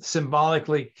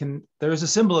symbolically, there is a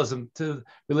symbolism, to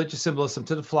religious symbolism,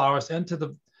 to the flowers and to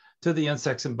the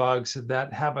insects and bugs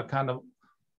that have a kind of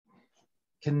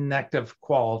connective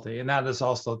quality, and that is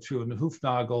also true in the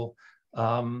Hoofnagel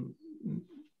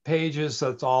pages.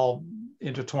 That's all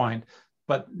intertwined,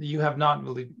 but you have not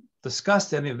really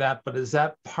discussed any of that. But is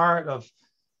that part of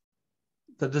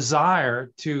the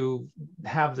desire to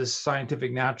have this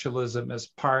scientific naturalism as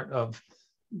part of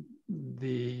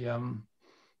the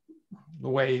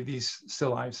way these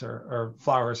still lifes or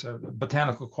flowers or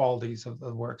botanical qualities of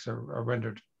the works are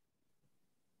rendered?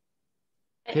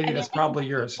 Katie, that's probably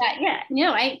yours.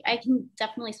 I can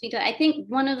definitely speak to that. I think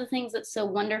one of the things that's so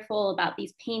wonderful about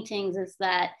these paintings is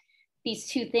that these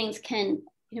two things can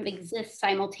exist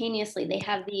simultaneously. They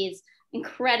have these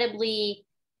incredibly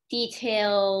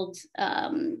detailed,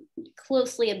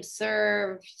 closely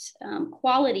observed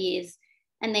qualities,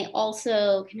 And they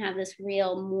also can have this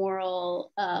real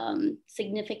moral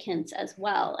significance as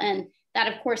well. And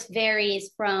that, of course, varies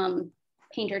from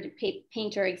painter to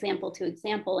painter, example to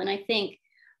example. And I think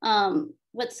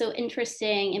what's so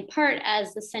interesting, in part,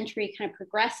 as the century kind of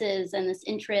progresses and this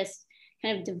interest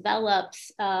kind of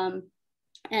develops, and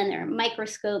there are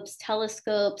microscopes,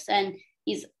 telescopes, and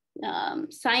these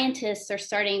scientists are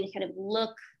starting to kind of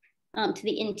look to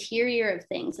the interior of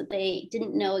things that they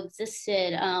didn't know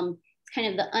existed. Kind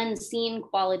of the unseen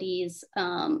qualities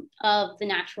of the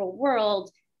natural world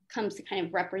comes to kind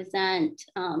of represent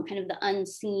kind of the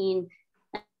unseen.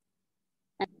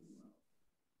 So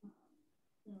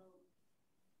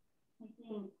I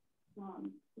think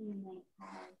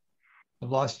I've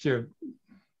lost your,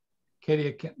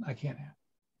 Katie, I can't hear.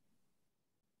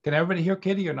 Can everybody hear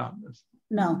Katie or not?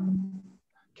 No.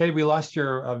 Katie, we lost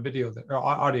your video or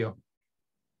audio.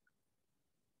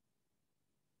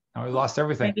 Now we lost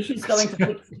everything. Maybe she's going to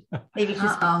fix it. Maybe she's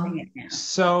fixing it now.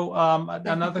 So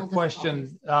another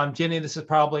question, Ginny, this is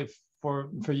probably for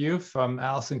you from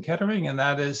Allison Kettering, and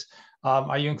that is,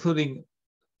 are you including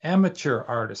amateur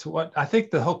artists? What I think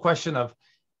the whole question of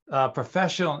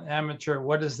professional and amateur,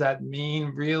 what does that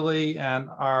mean really? And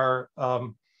are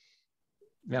so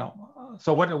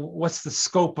what's the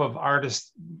scope of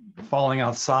artists falling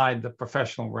outside the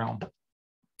professional realm?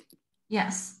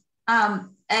 Yes.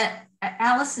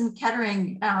 Allison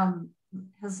Kettering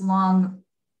has long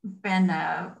been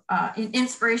an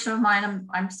inspiration of mine.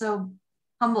 I'm so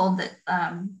humbled that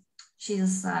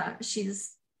she's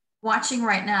watching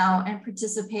right now and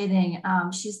participating.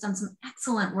 She's done some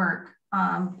excellent work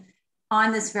on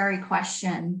this very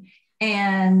question,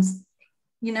 and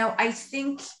I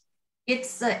think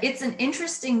it's an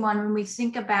interesting one when we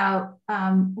think about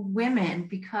women,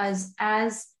 because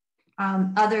as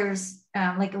others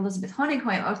like Elizabeth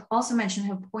Honighoy also mentioned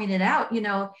have pointed out,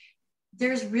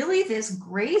 there's really this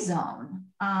gray zone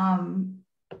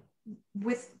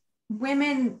with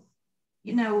women,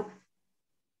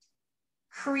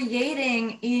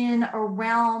 creating in a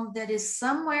realm that is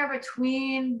somewhere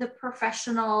between the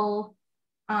professional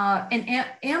and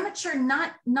amateur,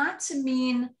 not to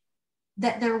mean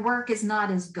that their work is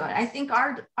not as good. I think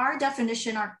our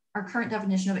definition, our current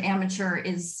definition of amateur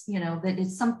is, that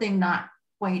it's something not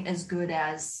quite as good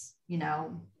as, a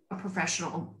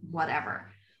professional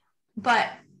whatever. But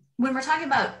when we're talking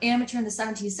about amateur in the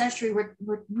 17th century, we're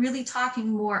really talking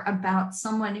more about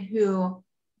someone who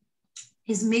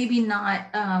is maybe not,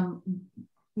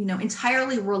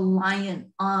 entirely reliant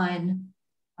on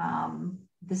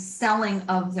the selling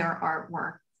of their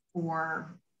artwork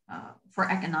for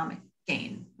economic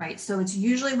gain, right? So it's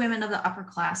usually women of the upper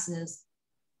classes,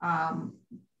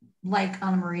 like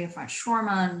Anna Maria von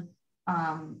Schurman,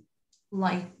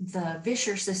 like the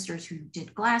Vischer sisters who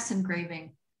did glass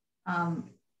engraving,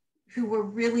 who were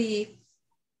really,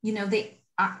 they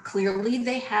clearly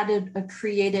they had a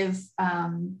creative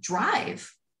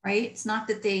drive, right? It's not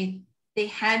that they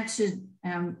had to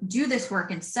do this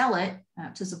work and sell it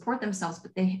to support themselves,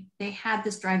 but they had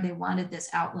this drive, they wanted this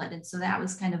outlet. And so that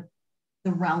was kind of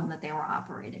the realm that they were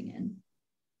operating in.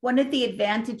 One of the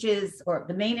advantages, or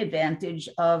the main advantage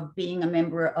of being a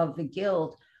member of the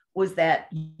Guild, was that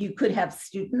you could have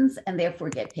students and therefore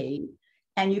get paid,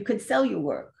 and you could sell your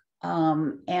work.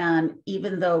 And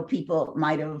even though people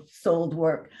might have sold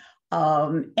work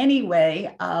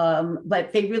anyway,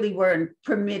 but they really weren't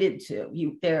permitted to,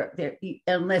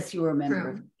 unless you were a member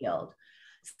of the Guild.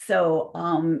 So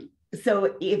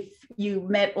if you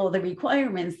met all the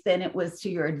requirements, then it was to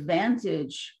your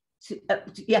advantage.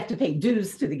 You have to pay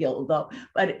dues to the Guild, though,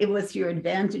 but it was your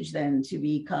advantage then to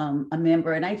become a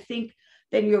member. And I think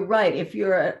then you're right. If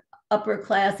you're upper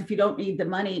class, if you don't need the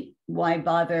money, why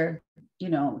bother,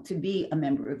 to be a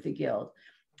member of the Guild?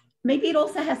 Maybe it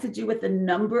also has to do with the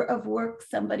number of work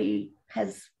somebody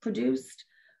has produced.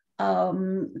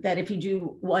 That if you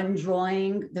do one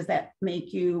drawing, does that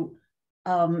make you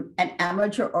an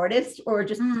amateur artist or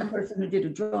just a person who did a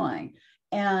drawing?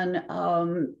 And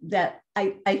that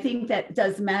I think that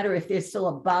does matter if there's still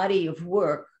a body of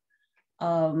work,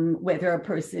 whether a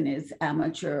person is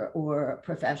amateur or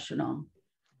professional.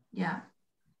 Yeah.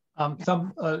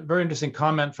 Some very interesting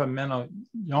comment from Menno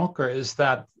Jonker is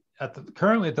that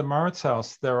currently at the Maurits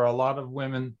House, there are a lot of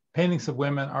paintings of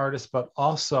women artists, but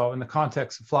also in the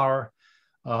context of flower,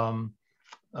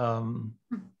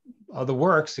 other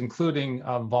works, including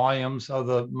volumes of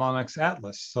the Monarch's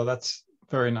Atlas. So that's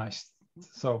very nice.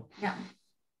 So yeah,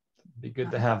 it'd be good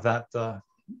to have that,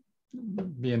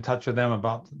 be in touch with them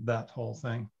about that whole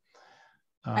thing.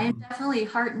 I am definitely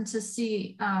heartened to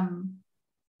see, and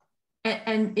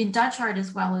in Dutch art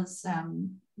as well as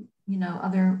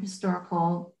other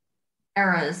historical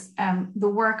eras, the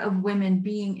work of women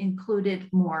being included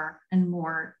more and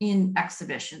more in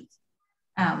exhibitions,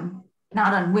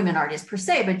 not on women artists per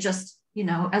se, but just,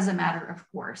 as a matter of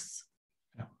course.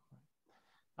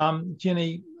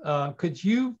 Ginny, could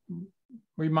you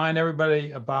remind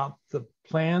everybody about the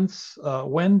plans,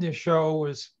 when the show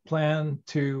is planned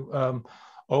to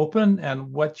open,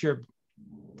 and what your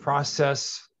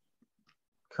process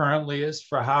currently is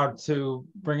for how to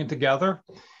bring it together?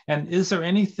 And is there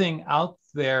anything out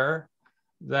there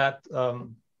that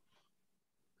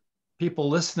people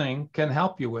listening can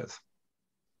help you with?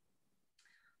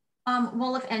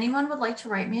 Well, if anyone would like to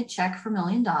write me a check for $1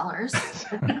 million,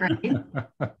 that'd be great.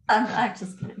 I'm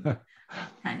just kidding,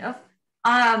 kind of.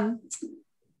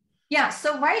 Yeah,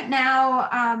 so right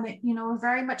now, we're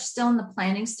very much still in the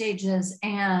planning stages,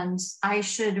 and I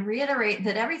should reiterate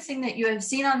that everything that you have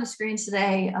seen on the screen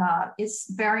today is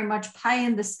very much pie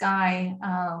in the sky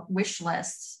wish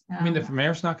lists. I mean, the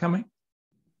mayor's not coming?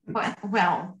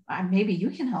 Well, maybe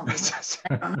you can help me.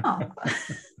 I don't know.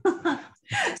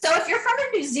 So if you're from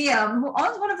a museum who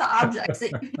owns one of the objects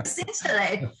that you've seen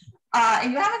today,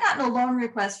 and you haven't gotten a loan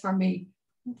request from me,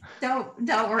 don't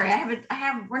worry.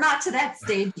 We're not to that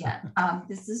stage yet.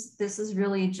 This is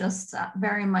really just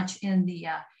very much in the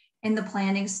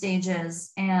planning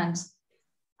stages. And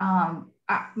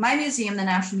my museum, the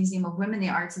National Museum of Women in the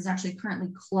Arts, is actually currently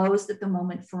closed at the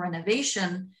moment for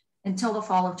renovation until the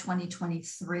fall of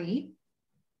 2023.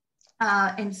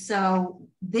 And so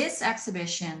this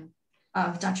exhibition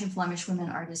of Dutch and Flemish women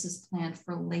artists is planned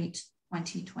for late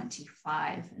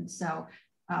 2025. And so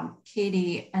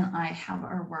Katie and I have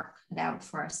our work cut out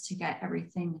for us to get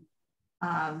everything,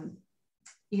 in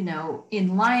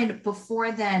line.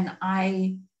 Before then,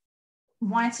 I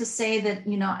want to say that,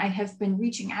 I have been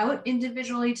reaching out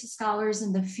individually to scholars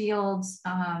in the fields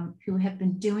who have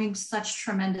been doing such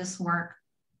tremendous work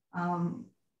on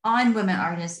women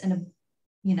artists, and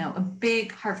a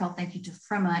big heartfelt thank you to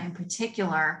Frema in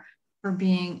particular for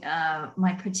being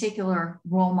my particular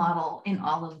role model in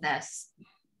all of this.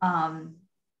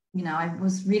 I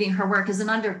was reading her work as an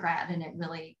undergrad, and it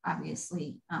really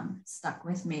obviously stuck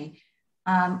with me.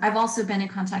 I've also been in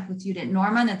contact with Judith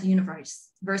Norman at the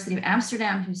University of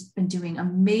Amsterdam, who's been doing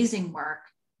amazing work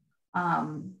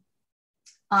on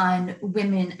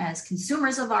women as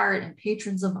consumers of art and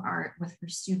patrons of art with her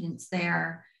students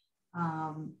there.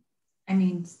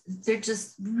 They're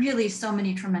just really so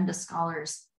many tremendous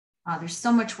scholars. There's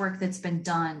so much work that's been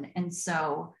done. And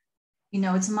so,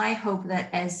 it's my hope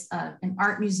that as an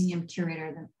art museum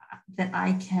curator that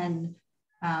I can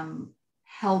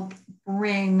help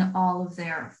bring all of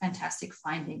their fantastic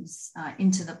findings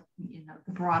into the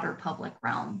broader public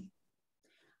realm.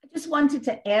 I just wanted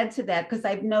to add to that, because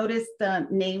I've noticed the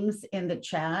names in the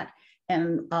chat,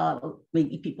 and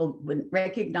maybe people wouldn't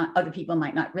recognize, other people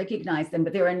might not recognize them,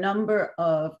 but there are a number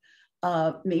of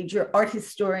major art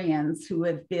historians who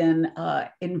have been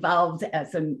involved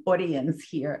as an audience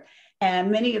here.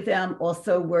 And many of them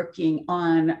also working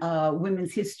on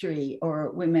women's history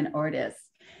or women artists.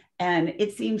 And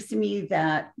it seems to me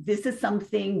that this is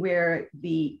something where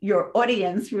your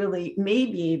audience really may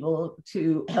be able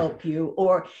to help you,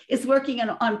 or is working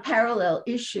on parallel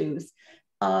issues,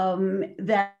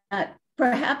 that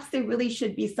perhaps there really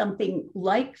should be something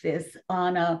like this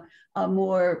on a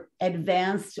more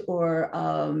advanced or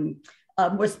a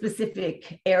more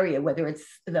specific area, whether it's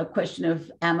the question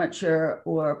of amateur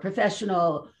or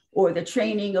professional, or the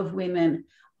training of women,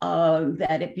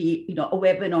 that it be a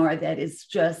webinar that is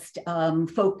just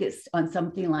focused on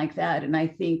something like that. And I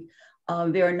think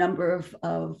there are a number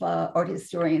of art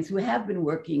historians who have been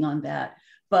working on that,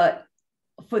 but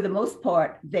for the most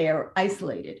part, they're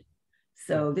isolated.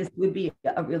 So this would be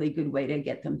a really good way to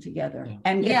get them together.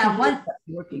 And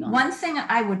working on one thing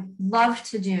I would love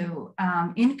to do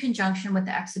in conjunction with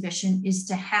the exhibition is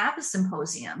to have a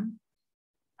symposium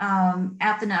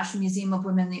at the National Museum of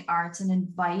Women in the Arts, and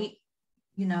invite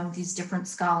these different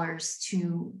scholars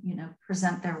to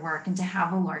present their work and to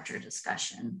have a larger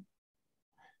discussion.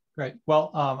 Great. Well,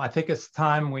 I think it's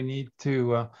time we need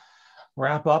to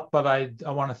wrap up, but I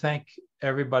want to thank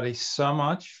everybody so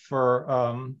much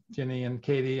for Ginny and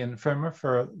Katie and Frema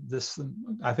for this,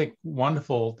 I think,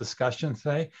 wonderful discussion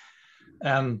today,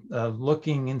 and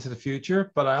looking into the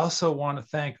future. But I also want to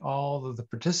thank all of the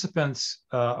participants,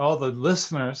 all the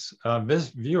listeners,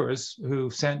 viewers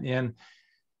who sent in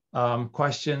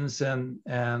questions and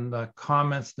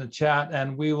comments in the chat,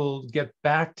 and we will get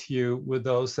back to you with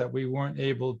those that we weren't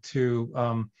able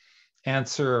to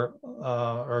answer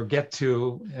or get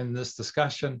to in this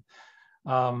discussion.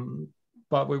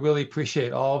 But we really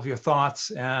appreciate all of your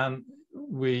thoughts, and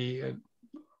we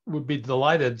would be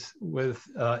delighted with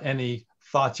any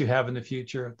thoughts you have in the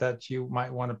future that you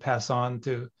might want to pass on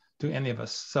to any of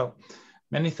us. So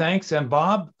many thanks. And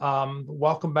Bob,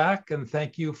 welcome back. And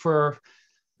thank you for,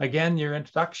 again, your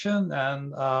introduction.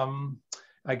 And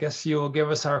I guess you will give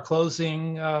us our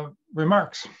closing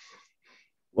remarks.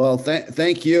 Well,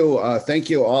 thank you. Thank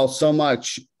you all so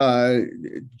much.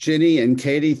 Ginny and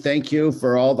Katie, thank you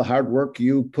for all the hard work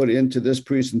you put into this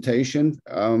presentation.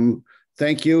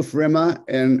 Thank you, Frima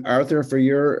and Arthur, for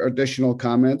your additional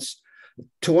comments.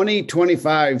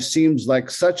 2025 seems like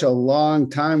such a long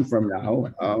time from now.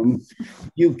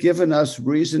 You've given us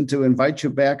reason to invite you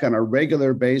back on a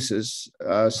regular basis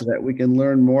so that we can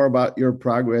learn more about your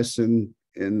progress in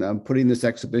putting this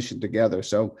exhibition together.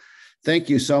 So thank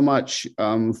you so much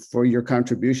for your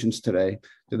contributions today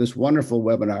to this wonderful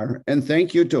webinar. And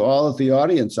thank you to all of the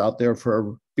audience out there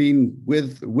for being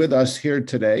with us here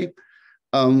today.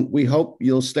 We hope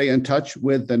you'll stay in touch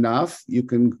with the NAF. You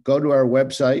can go to our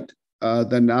website,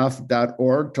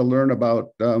 thenaf.org, to learn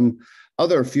about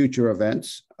other future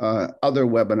events, other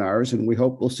webinars, and we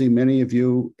hope we'll see many of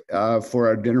you for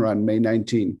our dinner on May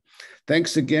 19.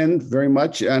 Thanks again very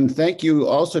much. And thank you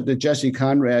also to Jesse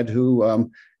Conrad, who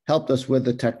helped us with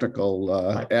the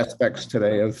technical aspects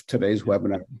today of today's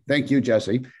webinar. Thank you,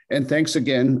 Jesse. And thanks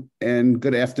again, and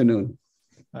good afternoon.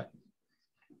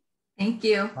 Thank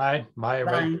you. Bye. Bye,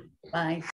 everybody. Bye. Bye.